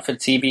soundtrack for the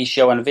TV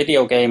show and a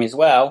video game as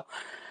well.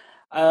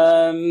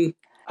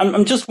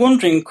 I'm just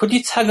wondering, could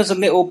you tell us a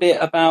little bit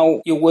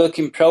about your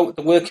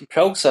the working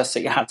process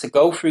that you had to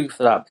go through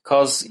for that?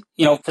 Because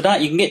for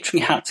that you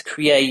literally had to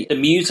create the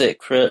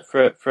music for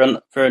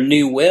a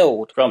new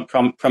world from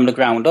the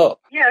ground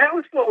up. Yeah, that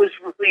was what was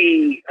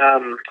really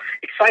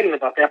exciting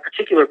about that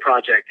particular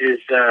project. Is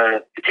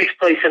it takes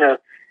place in a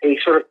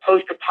sort of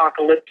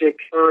post-apocalyptic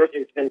Earth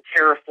has been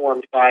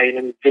terraformed by an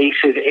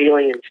invasive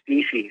alien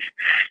species,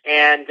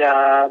 and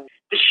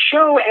the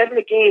show and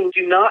the game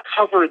do not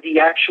cover the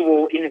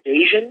actual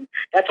invasion.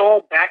 That's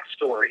all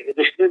backstory.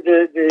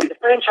 The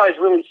franchise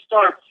really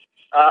starts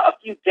a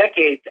few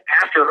decades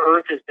after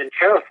Earth has been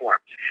terraformed.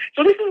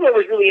 So this is what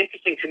was really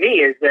interesting to me,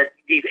 is that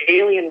these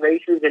alien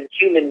races and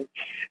human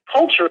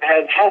culture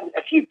have had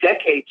a few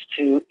decades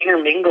to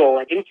intermingle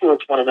and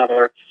influence one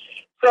another.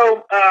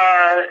 So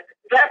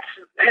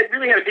that's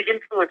really had a big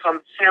influence on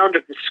the sound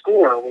of the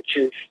score, which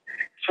is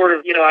sort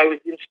of, I was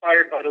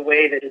inspired by the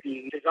way that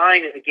the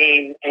design of the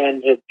game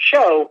and the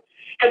show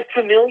has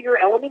familiar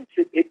elements.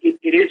 It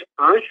is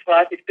Earth,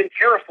 but it's been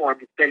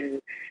terraformed. It's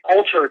been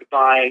altered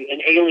by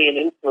an alien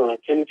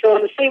influence. And so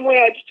in the same way,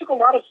 I just took a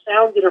lot of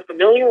sounds that are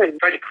familiar and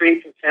tried to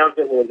create some sounds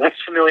that were less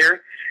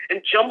familiar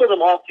and jumble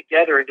them all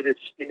together into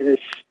this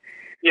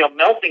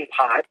melting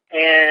pot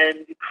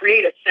and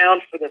create a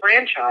sound for the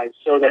franchise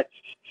so that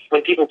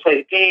when people play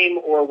the game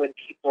or when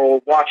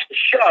people watch the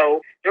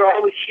show, they're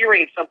always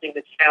hearing something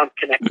that sounds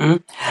connected.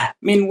 Mm-hmm. I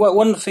mean,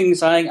 one of the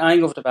things I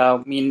loved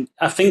about,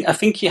 I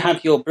think you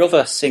had your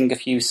brother sing a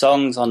few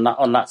songs on that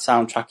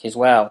soundtrack as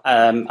well,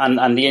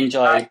 and they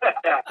enjoyed.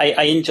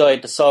 I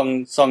enjoyed the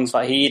songs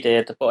that he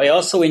did, but I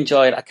also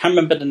enjoyed. I can't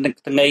remember the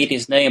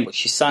lady's name, but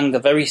she sang a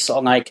very sort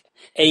of like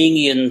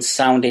alien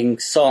sounding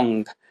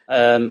song.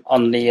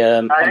 On the.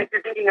 I think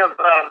you're thinking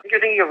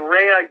of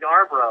Rhea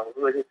Yarbrough,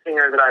 who is a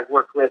singer that I've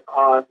worked with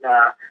on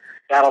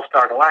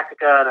Battlestar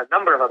Galactica and a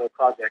number of other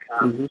projects.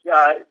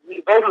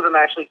 Both of them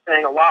actually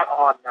sang a lot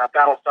on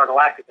Battlestar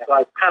Galactica, so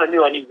I kind of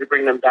knew I needed to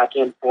bring them back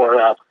in for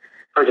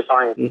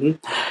Defiance. Mm-hmm.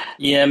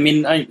 Yeah, I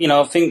mean, I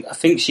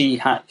think she's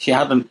got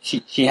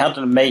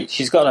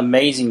an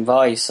amazing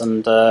voice,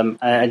 and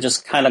I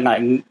just kind of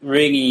like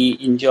really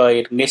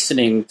enjoyed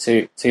listening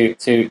to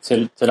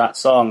that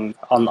song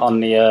on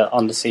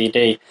the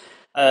CD.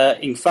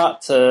 In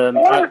fact, one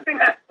of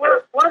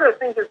the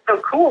things that's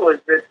so cool is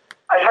that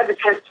I had the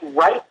chance to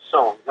write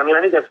songs. I mean,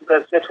 I think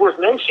that's worth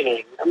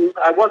mentioning. I mean,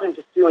 I wasn't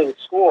just doing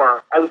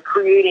score. I was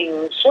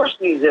creating source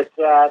music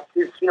that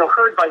is,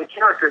 heard by the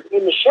characters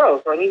in the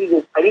show. So I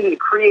needed to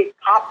create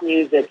pop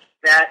music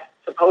that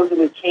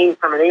supposedly came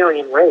from an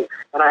alien race,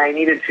 and I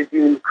needed to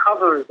do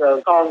covers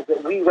of songs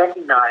that we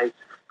recognized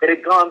that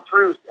had gone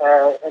through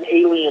an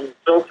alien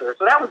filter.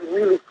 So that was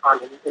really fun.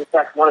 And in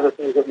fact, one of the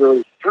things that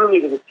really drew me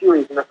to the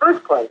series in the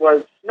first place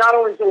was not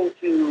only getting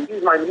to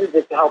use my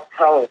music to help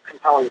tell a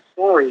compelling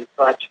story,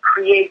 but to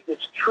create this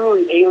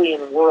truly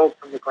alien world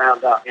from the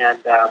ground up.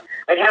 And I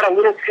had a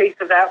little taste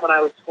of that when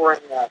I was scoring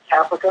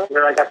Caprica,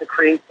 where I got to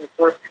create some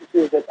source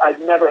pieces that I've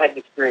never had an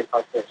experience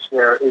like this,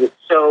 where it was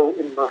so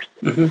immersive.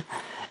 Mm-hmm.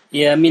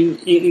 Yeah, I mean,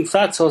 in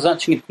fact, I was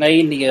actually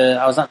playing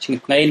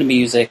the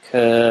music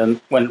when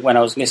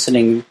I was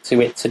listening to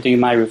it to do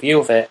my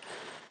review of it,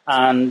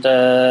 and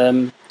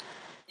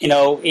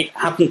it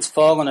happened to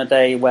fall on a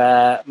day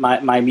where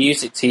my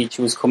music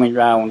teacher was coming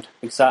round,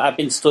 because I've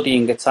been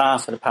studying guitar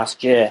for the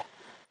past year,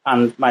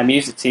 and my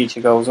music teacher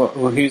goes, "Well,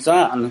 who's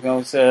that?" And I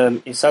goes,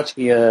 "It's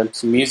actually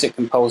some music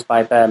composed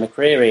by Bear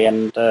McCreary,"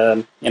 and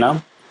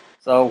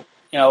so.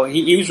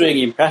 He was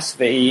really impressed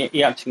with it.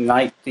 He actually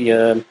liked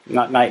the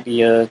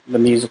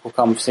musical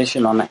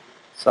composition on it.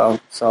 So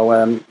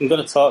I'm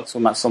going to talk to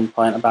him at some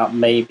point about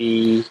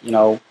maybe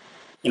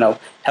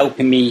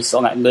helping me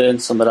sort of like learn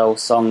some of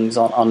those songs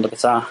on the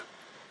guitar.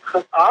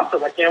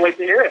 Awesome! I can't wait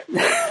to hear it.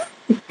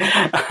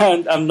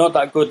 And I'm not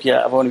that good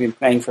yet. I've only been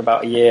playing for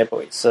about a year, but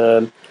it's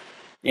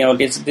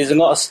there's a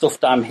lot of stuff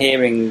that I'm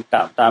hearing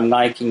that I'm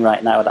liking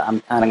right now that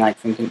I'm kind of like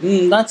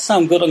thinking, that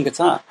sounds good on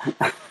guitar.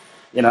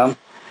 Yeah.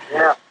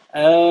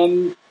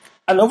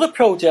 Another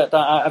project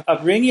that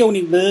I've really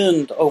only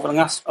learned over the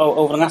last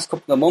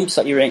couple of months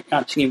that you're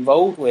actually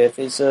involved with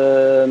is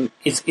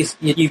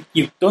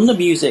you've done the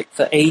music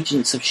for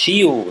Agents of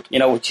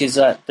S.H.I.E.L.D., which is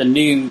the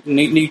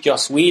new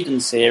Joss Whedon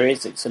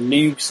series. It's a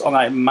new sort of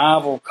like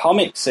Marvel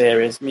comic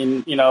series. I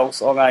mean,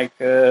 sort of like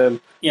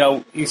when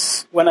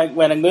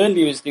I learned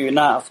you was doing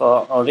that, I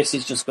thought, oh, this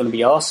is just going to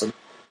be awesome.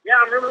 Yeah,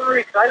 I'm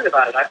really excited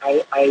about it. I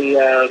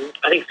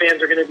think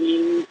fans are going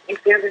to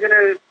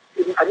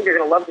I think they're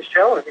going to love the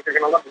show, and I think they're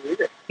going to love the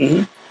music.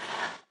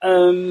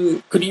 Mm-hmm.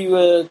 Could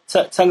you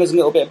tell us a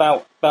little bit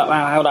about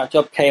how that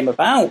job came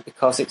about?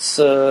 Because it's,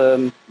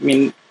 I've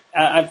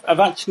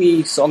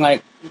actually sort of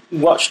like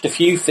watched a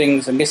few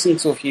things and listened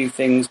to a few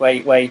things where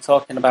you're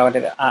talking about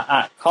it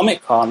at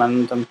Comic-Con,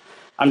 and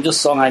I'm just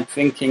sort of like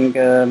thinking,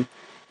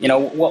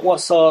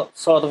 what sort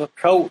of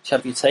approach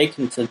have you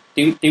taken to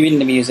doing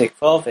the music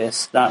for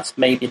this that's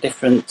maybe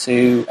different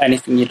to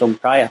anything you've done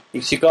prior?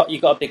 Because you got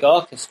a big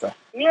orchestra.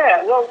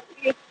 Yeah, well,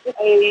 it's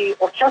a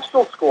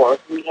orchestral score.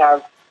 We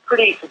have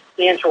pretty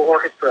substantial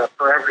orchestra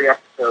for every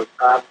episode.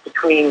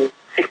 Between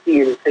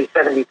 60 and, say,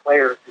 70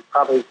 players is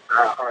probably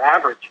our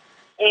average.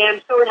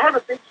 And so it has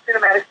a big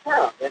cinematic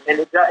sound. And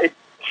it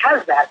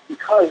has that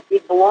because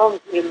it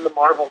belongs in the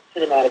Marvel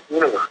Cinematic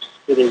Universe.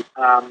 It is,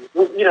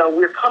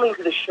 we're coming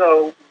to the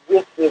show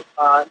with this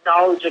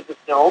knowledge of the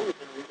films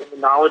and the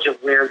knowledge of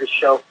where the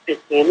show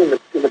fits in the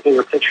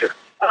bigger picture.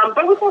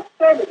 But with that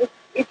said,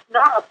 it's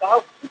not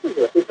about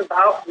superheroes. It's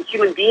about the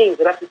human beings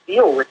that have to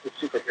deal with the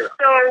superhero.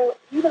 So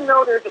even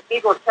though there's a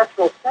big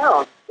orchestral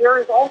sound, there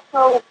is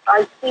also,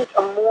 I think,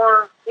 a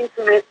more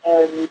intimate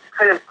and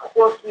kind of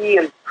quirky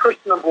and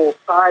personable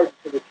side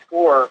to the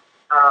score.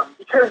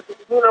 Because,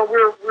 it's an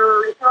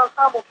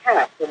ensemble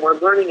cast, and we're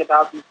learning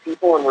about these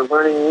people, and we're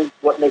learning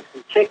what makes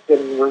them tick,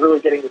 and we're really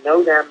getting to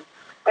know them.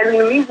 And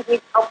the music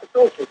needs to help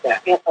facilitate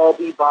that. It can't all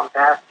be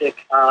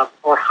bombastic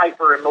or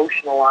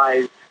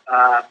hyper-emotionalized,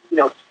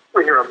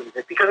 superhero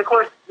music, because, of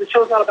course, the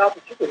show's not about the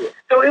superhero.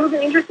 So it was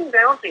an interesting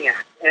balancing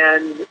act.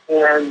 And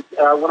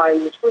when I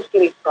was first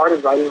getting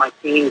started writing my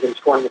themes and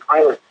scoring the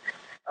pilots,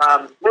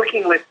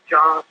 working with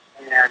Joss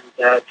and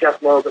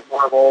Jeff Loeb at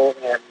Marvel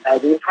and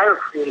the entire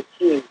creative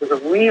team was a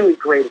really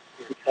great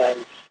experience because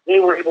they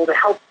were able to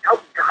help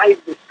guide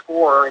the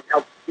score and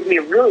help give me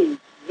a really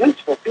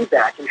useful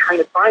feedback and trying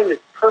to find this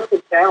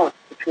perfect balance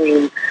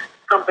between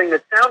something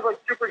that sounds like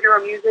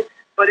superhero music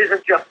but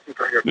isn't just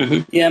superhero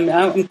music. Mm-hmm. Yeah,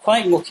 I'm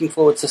quite looking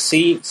forward to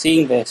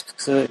seeing this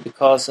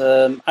because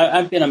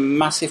I've been a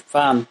massive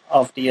fan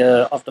of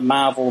the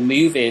Marvel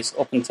movies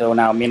up until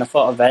now. I mean, I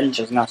thought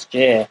Avengers last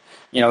year,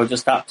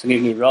 just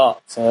absolutely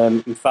rocked.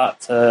 In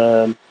fact,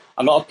 a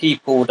lot of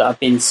people that have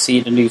been to see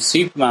the new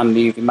Superman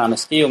movie, Man of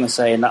Steel, are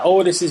saying that,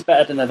 oh, this is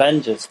better than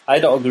Avengers. I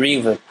don't agree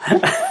with them.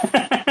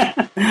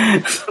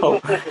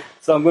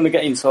 So I'm going to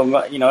get into,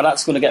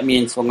 that's going to get me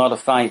into a lot of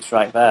fights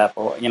right there.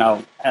 But,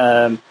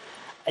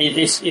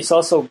 it's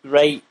also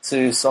great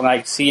to sort of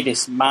like see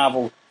this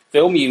Marvel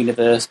film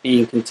universe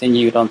being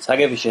continued on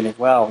television as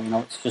well.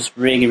 It's just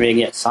really,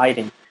 really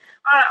exciting.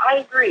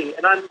 I agree,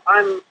 and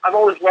I've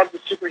always loved the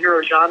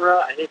superhero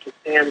genre. I think if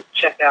fans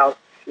check out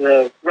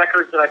the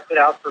records that I put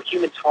out for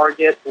Human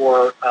Target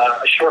or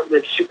a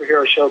short-lived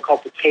superhero show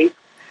called The Cape,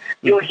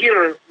 you'll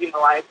hear,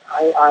 I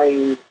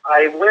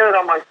wear it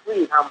on my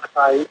sleeve how much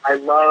I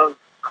love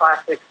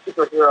classic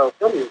superhero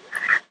film music.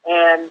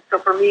 And so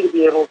for me to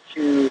be able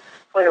to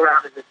play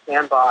around in the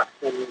sandbox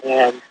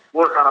and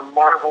work on a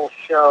Marvel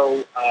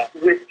show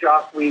with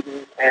Joss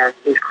Whedon and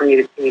his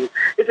creative team,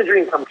 it's a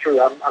dream come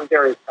true. I'm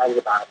very excited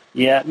about it.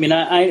 Yeah, I mean,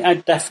 I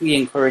definitely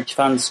encourage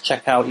fans to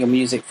check out your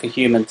music for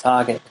Human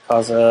Target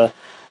because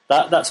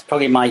that's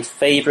probably my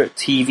favourite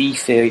TV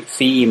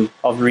theme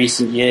of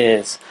recent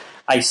years.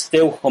 I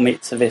still hum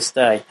it to this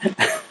day.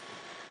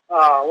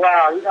 Oh,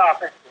 wow.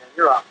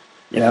 You're up.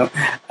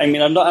 I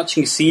mean, I've not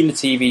actually seen the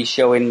TV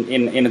show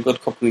in a good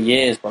couple of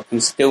years, but I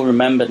can still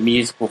remember the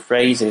musical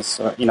phrases,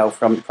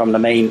 from the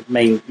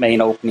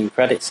main opening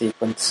credit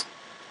sequence.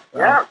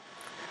 Yeah.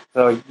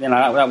 So,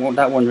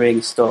 that one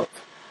really stuck.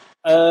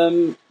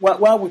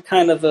 While we're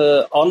kind of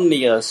on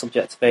the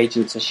subject of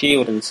Agents of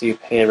S.H.I.E.L.D. and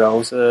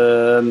superheroes,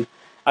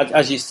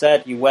 as you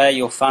said, you wear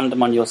your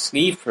fandom on your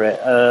sleeve for it.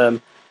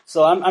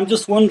 So I'm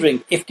just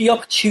wondering, if the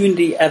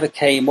opportunity ever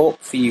came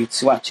up for you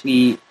to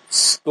actually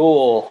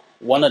score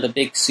one of the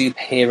big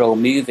superhero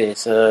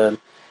movies, and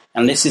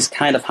this is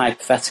kind of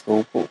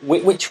hypothetical, but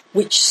which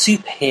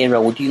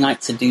superhero would you like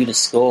to do the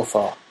score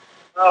for?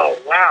 Oh,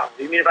 wow.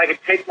 You mean if I could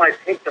take my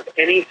pick of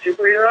any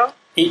superhero?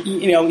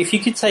 If you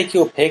could take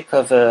your pick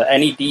of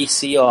any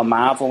DC or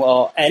Marvel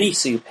or any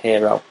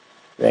superhero,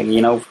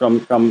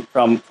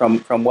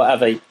 from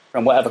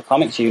whatever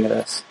comics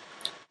universe.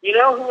 You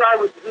know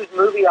whose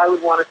movie I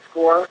would want to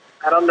score?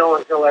 I don't know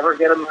if he'll ever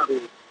get a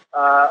movie.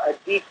 A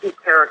DC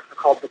character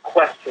called The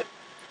Question.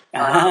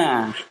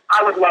 I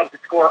would love to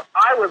score.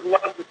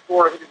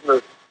 His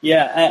movie.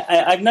 Yeah,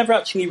 I've never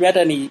actually read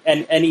any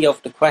of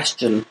The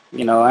Question.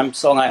 I'm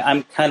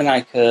kind of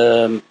like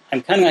a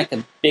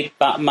big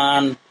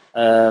Batman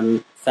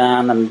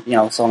fan, and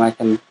so I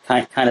can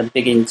kind of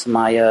dig into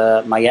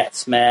my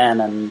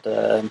X-Men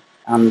and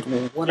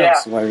what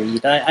else do I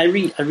read?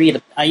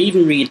 I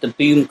even read the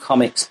Boom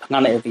Comics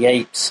Planet of the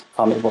Apes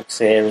comic book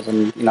series,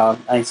 and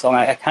I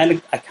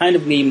kind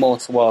of lean more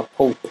toward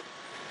pulp type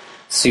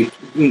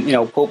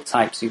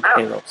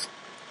superheroes.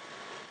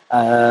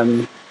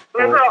 Those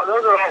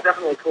are all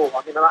definitely cool.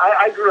 I mean,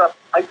 I grew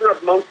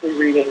up mostly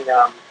reading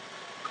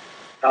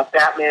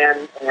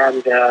Batman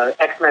and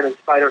X-Men and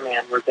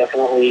Spider-Man were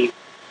definitely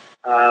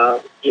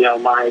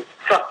my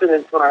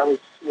sustenance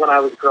when I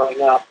was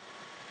growing up.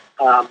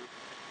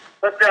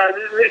 But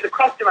the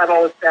question I've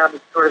always found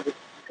is sort of this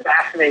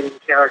fascinating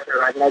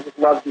character. I mean, I just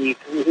love he's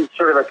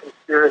sort of a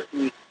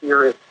conspiracy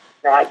theorist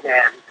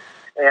madman,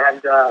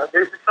 and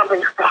there's just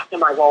something about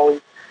him I've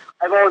always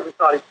just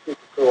thought he's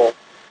super cool.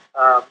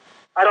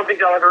 I don't think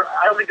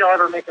they'll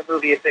ever make a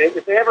movie. If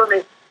they ever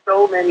make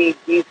so many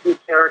DC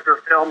character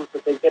films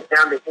that they get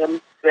down to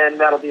him, then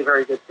that'll be a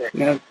very good thing.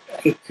 Yeah,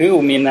 cool.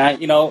 I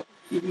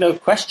mean,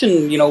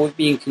 question, with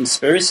being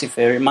conspiracy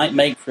theory, it might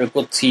make for a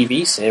good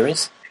TV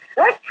series.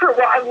 That's true.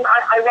 Well, I mean,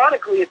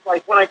 ironically, it's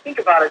like when I think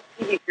about a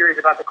TV series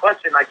about the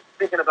question, I'm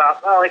thinking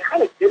about, they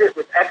kind of did it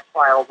with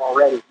X-Files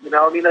already.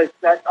 I mean,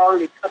 that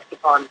already touched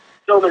upon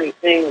so many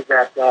things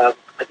that I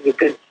think a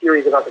good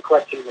series about the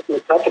question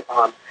would touch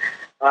upon.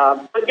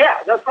 But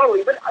yeah, that's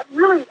totally. But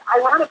really,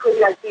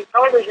 ironically, I think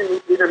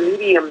television is a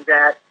medium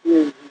that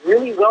is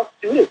really well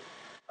suited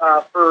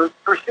for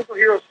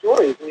superhero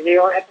stories. I mean, they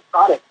are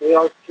episodic, they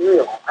are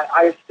serial.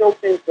 I still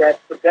think that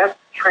the best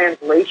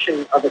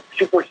translation of a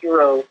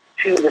superhero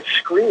to the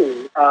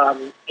screen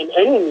in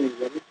any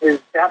medium is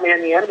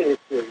Batman the Animated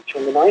Series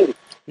from the 90s.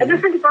 I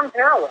just think it's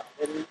unparalleled,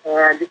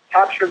 and it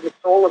captured the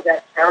soul of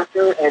that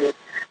character, and it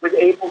was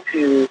able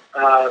to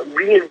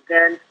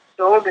reinvent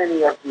so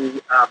many of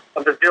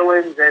the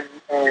villains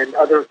and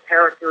other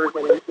characters,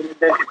 and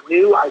invented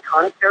new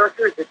iconic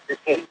characters that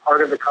became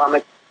part of the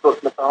comic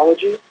book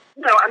mythology.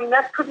 I mean,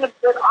 that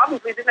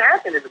obviously didn't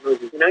happen in the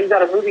movie. You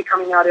got a movie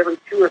coming out every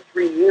 2 or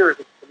 3 years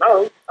at the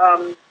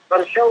most. But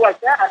a show like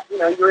that,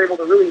 you're able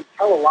to really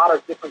tell a lot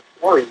of different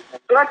stories. So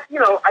that's,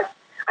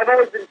 I've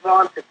always been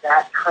drawn to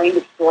that kind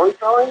of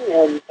storytelling,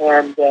 and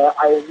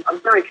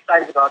I'm very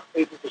excited about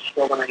Agents of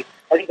S.H.I.E.L.D. and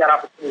I think that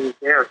opportunity is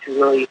there to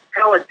really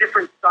tell a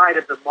different side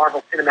of the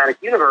Marvel Cinematic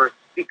Universe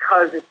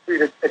because it's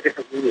through a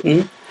different medium.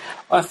 Mm-hmm.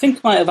 Well, I think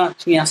I might have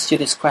actually asked you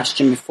this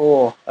question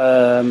before,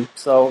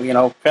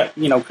 so correct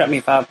me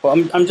if I have.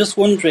 But I'm just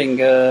wondering,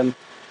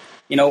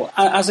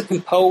 as a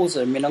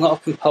composer, I mean, a lot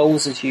of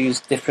composers use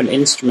different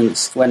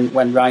instruments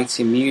when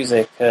writing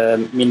music.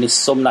 There's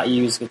some that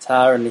use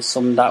guitar, and there's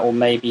some that will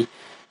maybe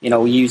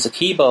use a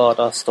keyboard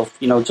or stuff,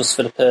 just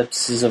for the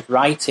purposes of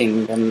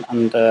writing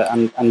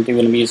and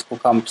doing musical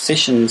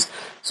compositions.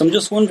 So I'm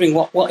just wondering,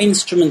 what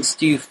instruments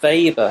do you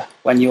favour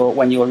when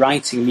you're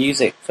writing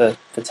music for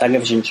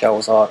television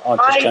shows or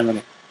just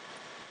generally?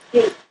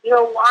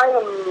 I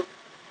am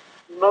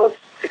most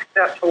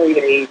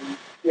successfully a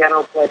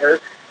piano player.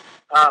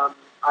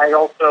 I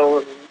also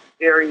am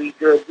very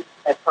good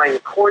at playing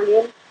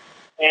accordion,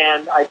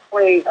 and I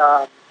play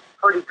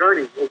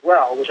hurdy-gurdy as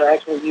well, which I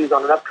actually use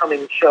on an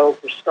upcoming show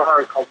for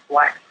Starz called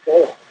Black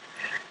Sails.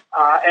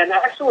 And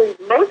actually,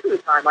 most of the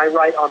time I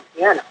write on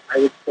piano. I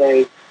would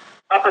say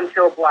up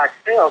until Black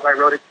Sails, I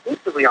wrote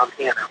exclusively on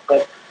piano.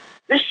 But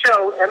this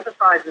show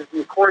emphasizes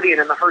the accordion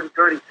and the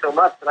hurdy-gurdy so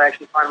much that I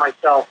actually find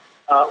myself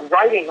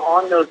writing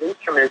on those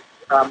instruments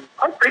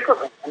quite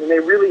frequently. I mean, they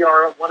really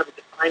are one of the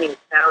defining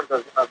sounds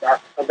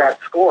of that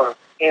score.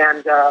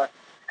 And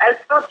as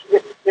such,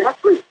 it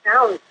actually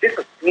sounds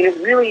different. I mean, it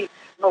really,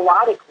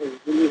 melodically,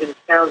 it even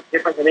sounds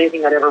different than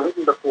anything I'd ever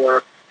written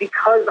before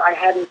because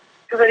I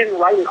didn't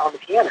write it on the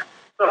piano.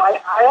 So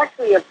I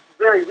actually have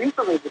very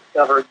recently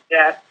discovered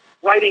that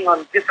writing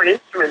on different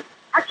instruments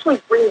actually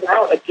brings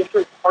out a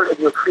different part of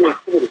your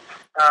creativity.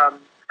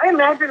 I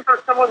imagine for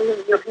someone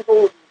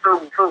who,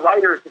 for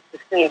writers, it's the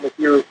same. If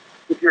you're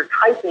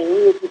typing,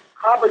 it's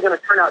probably going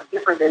to turn out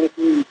different than if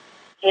you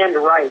hand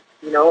write.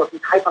 If you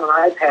type on an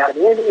iPad, I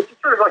mean, it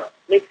just sort of like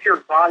makes your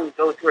body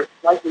go through a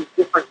slightly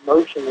different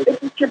motion.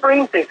 Your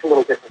brain thinks a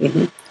little different.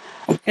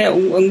 Mm-hmm. Okay,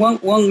 and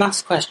one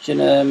last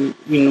question.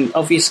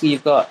 Obviously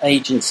you've got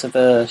Agents of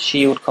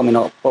S.H.I.E.L.D. coming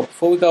up, but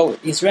before we go, are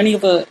there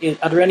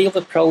any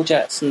other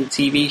projects and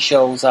TV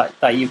shows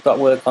that you've got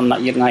work on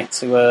that you'd like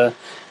to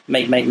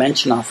make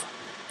mention of?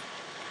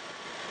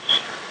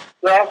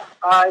 Well,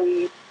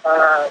 I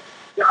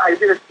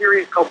did a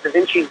series called Da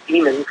Vinci's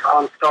Demons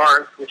on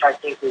Starz, which I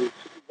think is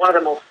one of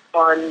the most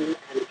fun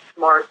and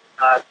smart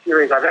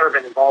series I've ever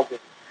been involved in.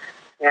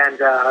 And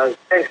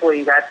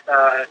thankfully that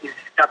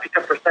got picked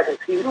up for second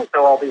season,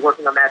 so I'll be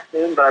working on that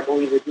soon, but I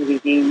believe the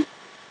DVD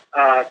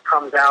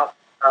comes out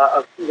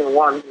of season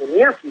 1 in the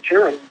near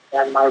future,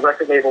 and my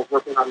record label is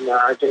working on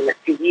getting a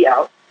CD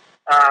out,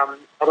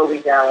 although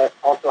we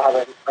also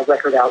have a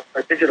record out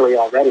digitally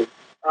already.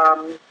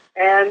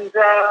 And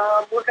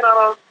I'm working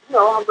on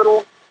a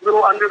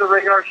little under the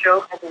radar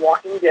show called The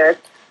Walking Dead,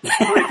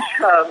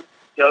 which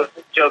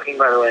joking,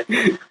 by the way.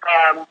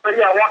 But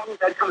yeah, Walking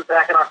Dead comes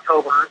back in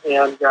October,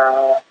 and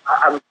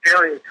I'm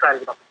very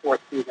excited about the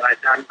fourth season.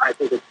 I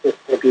think it's just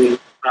going to be,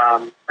 I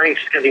think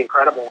it's just going to be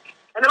incredible.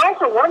 And then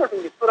also one other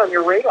thing to put on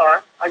your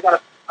radar, I've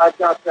got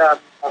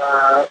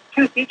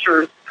 2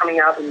 features coming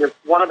out, and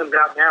one of them's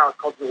out now. It's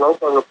called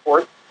Europa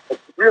Report. It's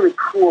a really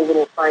cool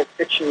little science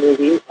fiction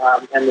movie,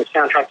 and the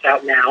soundtrack's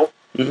out now.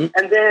 Mm-hmm.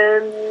 And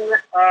then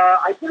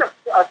I did a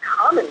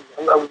comedy,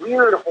 a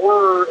weird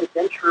horror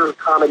adventure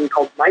comedy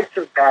called Knights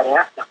of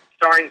Badass,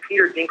 starring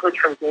Peter Dinklage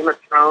from Game of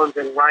Thrones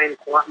and Ryan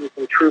Quanten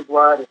from True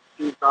Blood and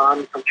Steve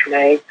Zahn from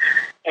Trine,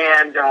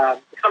 and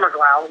Summer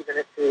Glau is in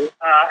it too.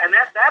 And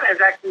that is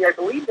actually, I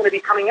believe, going to be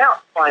coming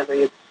out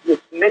finally.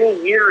 It's many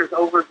years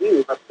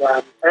overdue, but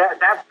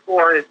that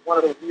score is one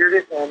of the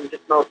weirdest and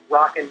just most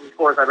rocking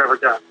scores I've ever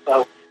done.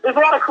 So there's a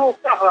lot of cool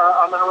stuff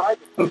on the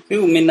horizon. Oh,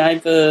 cool. I mean,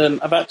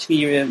 I've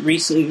actually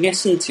recently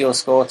listened to your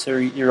score to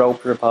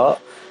Europa Report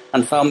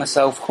and found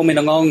myself humming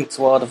along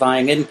to all the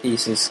violin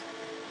pieces.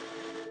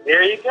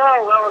 There you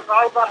go. Well, it's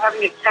all about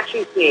having a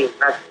catchy theme.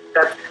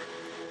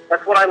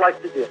 That's what I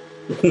like to do.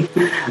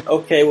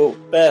 Okay, well,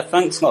 Bear,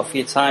 thanks a lot for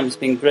your time. It's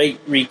been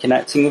great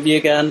reconnecting with you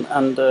again,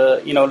 and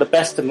the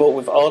best of luck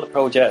with all the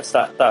projects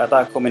that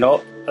are coming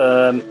up.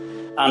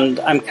 And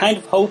I'm kind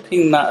of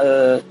hoping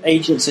that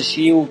Agents of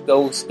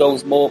S.H.I.E.L.D.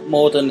 goes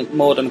more than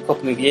a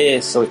couple of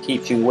years, so it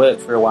keeps you in work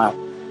for a while.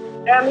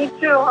 Yeah, me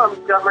too.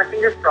 I've got my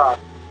fingers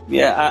crossed.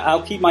 Yeah,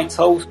 I'll keep my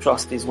toes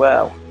crossed as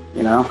well.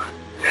 Yeah,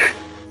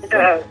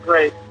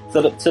 great.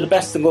 So the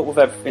best of luck with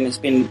everything. It's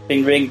been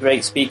really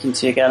great speaking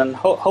to you again, and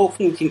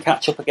hopefully we can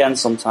catch up again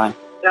sometime.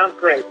 Sounds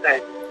great.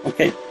 Thanks.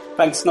 Okay,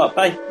 thanks, Scott.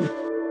 Bye.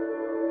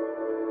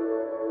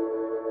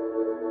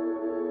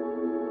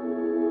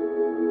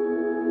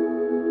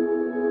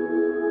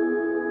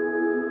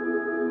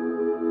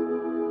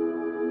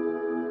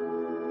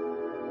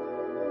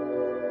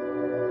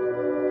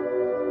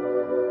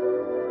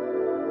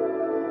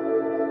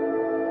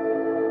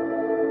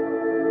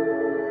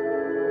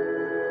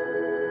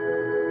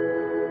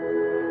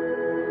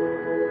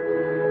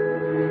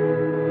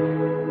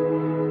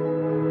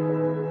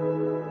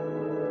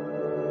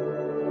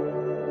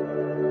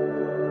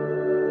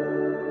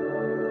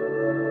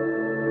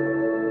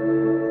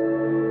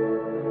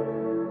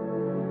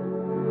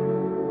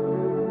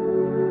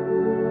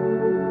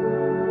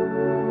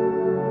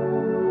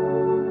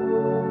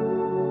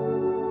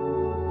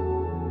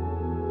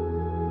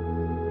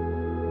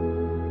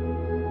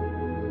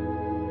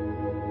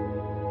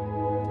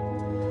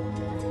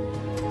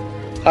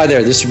 Hi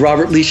there, this is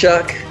Robert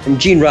Leashock from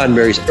Gene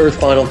Roddenberry's Earth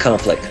Final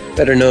Conflict,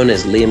 better known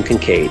as Liam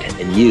Kincaid,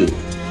 and you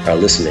are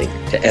listening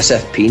to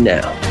SFP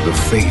Now. The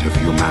fate of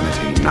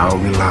humanity now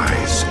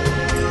relies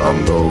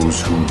on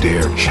those who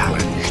dare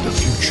challenge the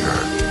future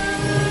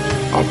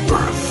of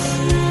Earth.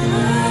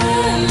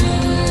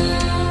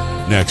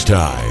 Next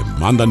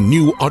time on the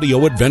new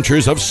audio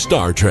adventures of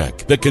Star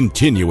Trek, The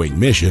Continuing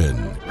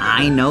Mission.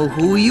 I know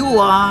who you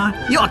are.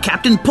 You're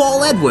Captain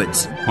Paul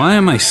Edwards. Why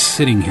am I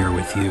sitting here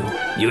with you?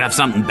 You have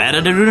something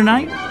better to do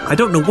tonight? I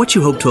don't know what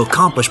you hope to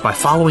accomplish by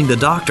following the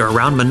Doctor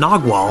around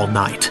Managua all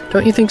night.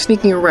 Don't you think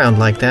sneaking around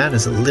like that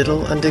is a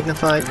little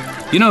undignified?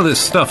 You know, this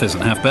stuff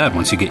isn't half bad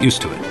once you get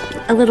used to it.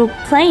 A little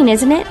plain,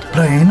 isn't it?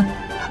 Plain?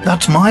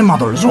 That's my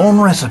mother's own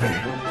recipe.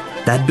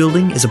 That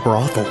building is a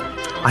brothel.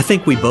 I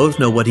think we both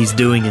know what he's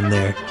doing in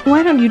there.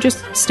 Why don't you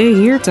just stay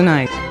here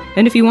tonight?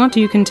 And if you want to,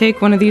 you can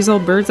take one of these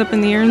old birds up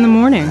in the air in the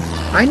morning.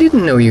 I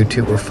didn't know you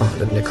two were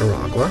fond of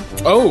Nicaragua.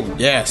 Oh,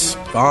 yes,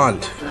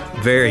 fond.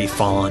 Very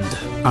fond.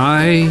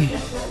 I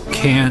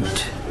can't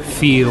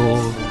feel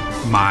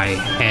my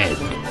head.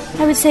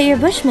 I would say your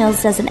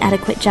Bushmills does an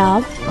adequate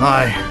job.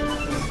 Aye,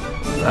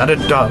 that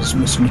it does,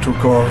 Miss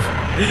Mitukov.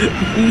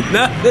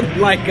 Nothing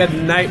like a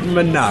night in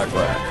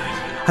Managua.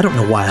 I don't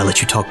know why I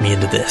let you talk me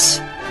into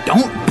this.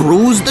 Don't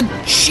bruise the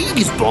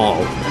cheese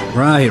ball.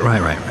 Right.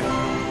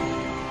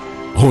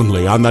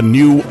 Only on the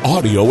new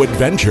audio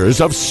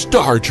adventures of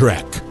Star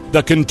Trek,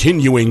 The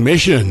Continuing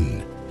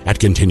Mission, at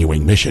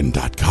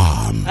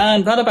continuingmission.com.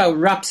 And that about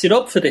wraps it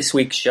up for this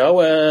week's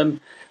show.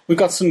 We've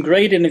got some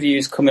great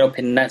interviews coming up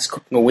in the next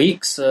couple of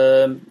weeks.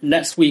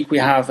 Next week we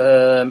have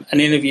an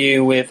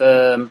interview with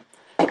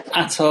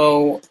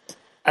Atto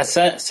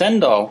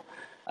Ascendo,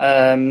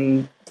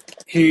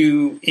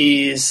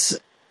 who's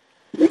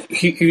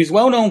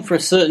well known for a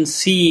certain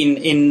scene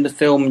in the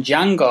film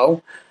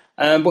Django,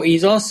 but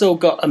he's also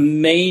got a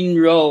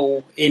main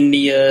role in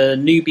the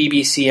new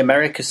BBC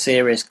America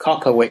series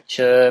Copper, which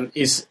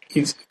is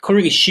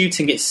currently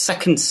shooting its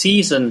second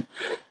season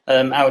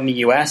out in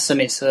the US, and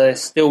it's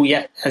still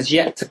has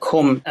yet to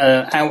come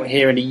out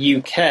here in the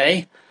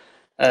UK,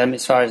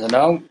 as far as I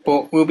know.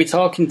 But we'll be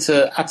talking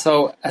to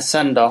Atto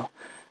Ascendo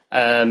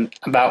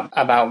about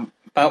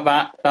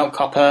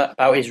Copper,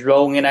 about his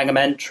role in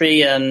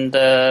Elementary, and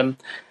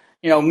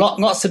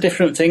lots of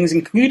different things,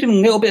 including a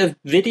little bit of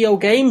video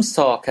games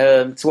talk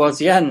towards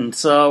the end.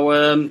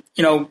 So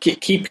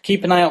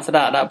keep an eye out for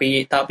that.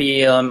 That'll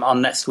be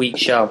on next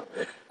week's show.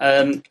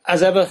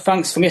 As ever,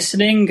 thanks for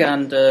listening,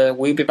 and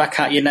we'll be back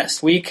at you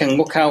next week, and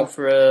look out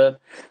for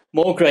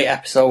more great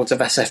episodes of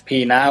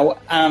SFP Now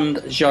and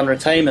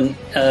Genretainment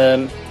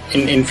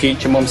in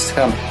future months to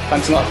come.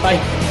 Thanks a lot. Bye.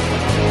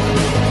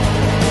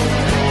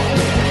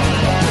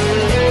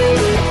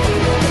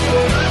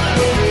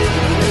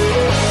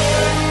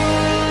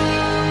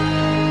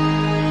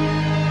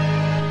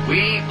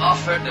 We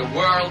offer the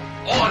world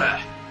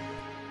order.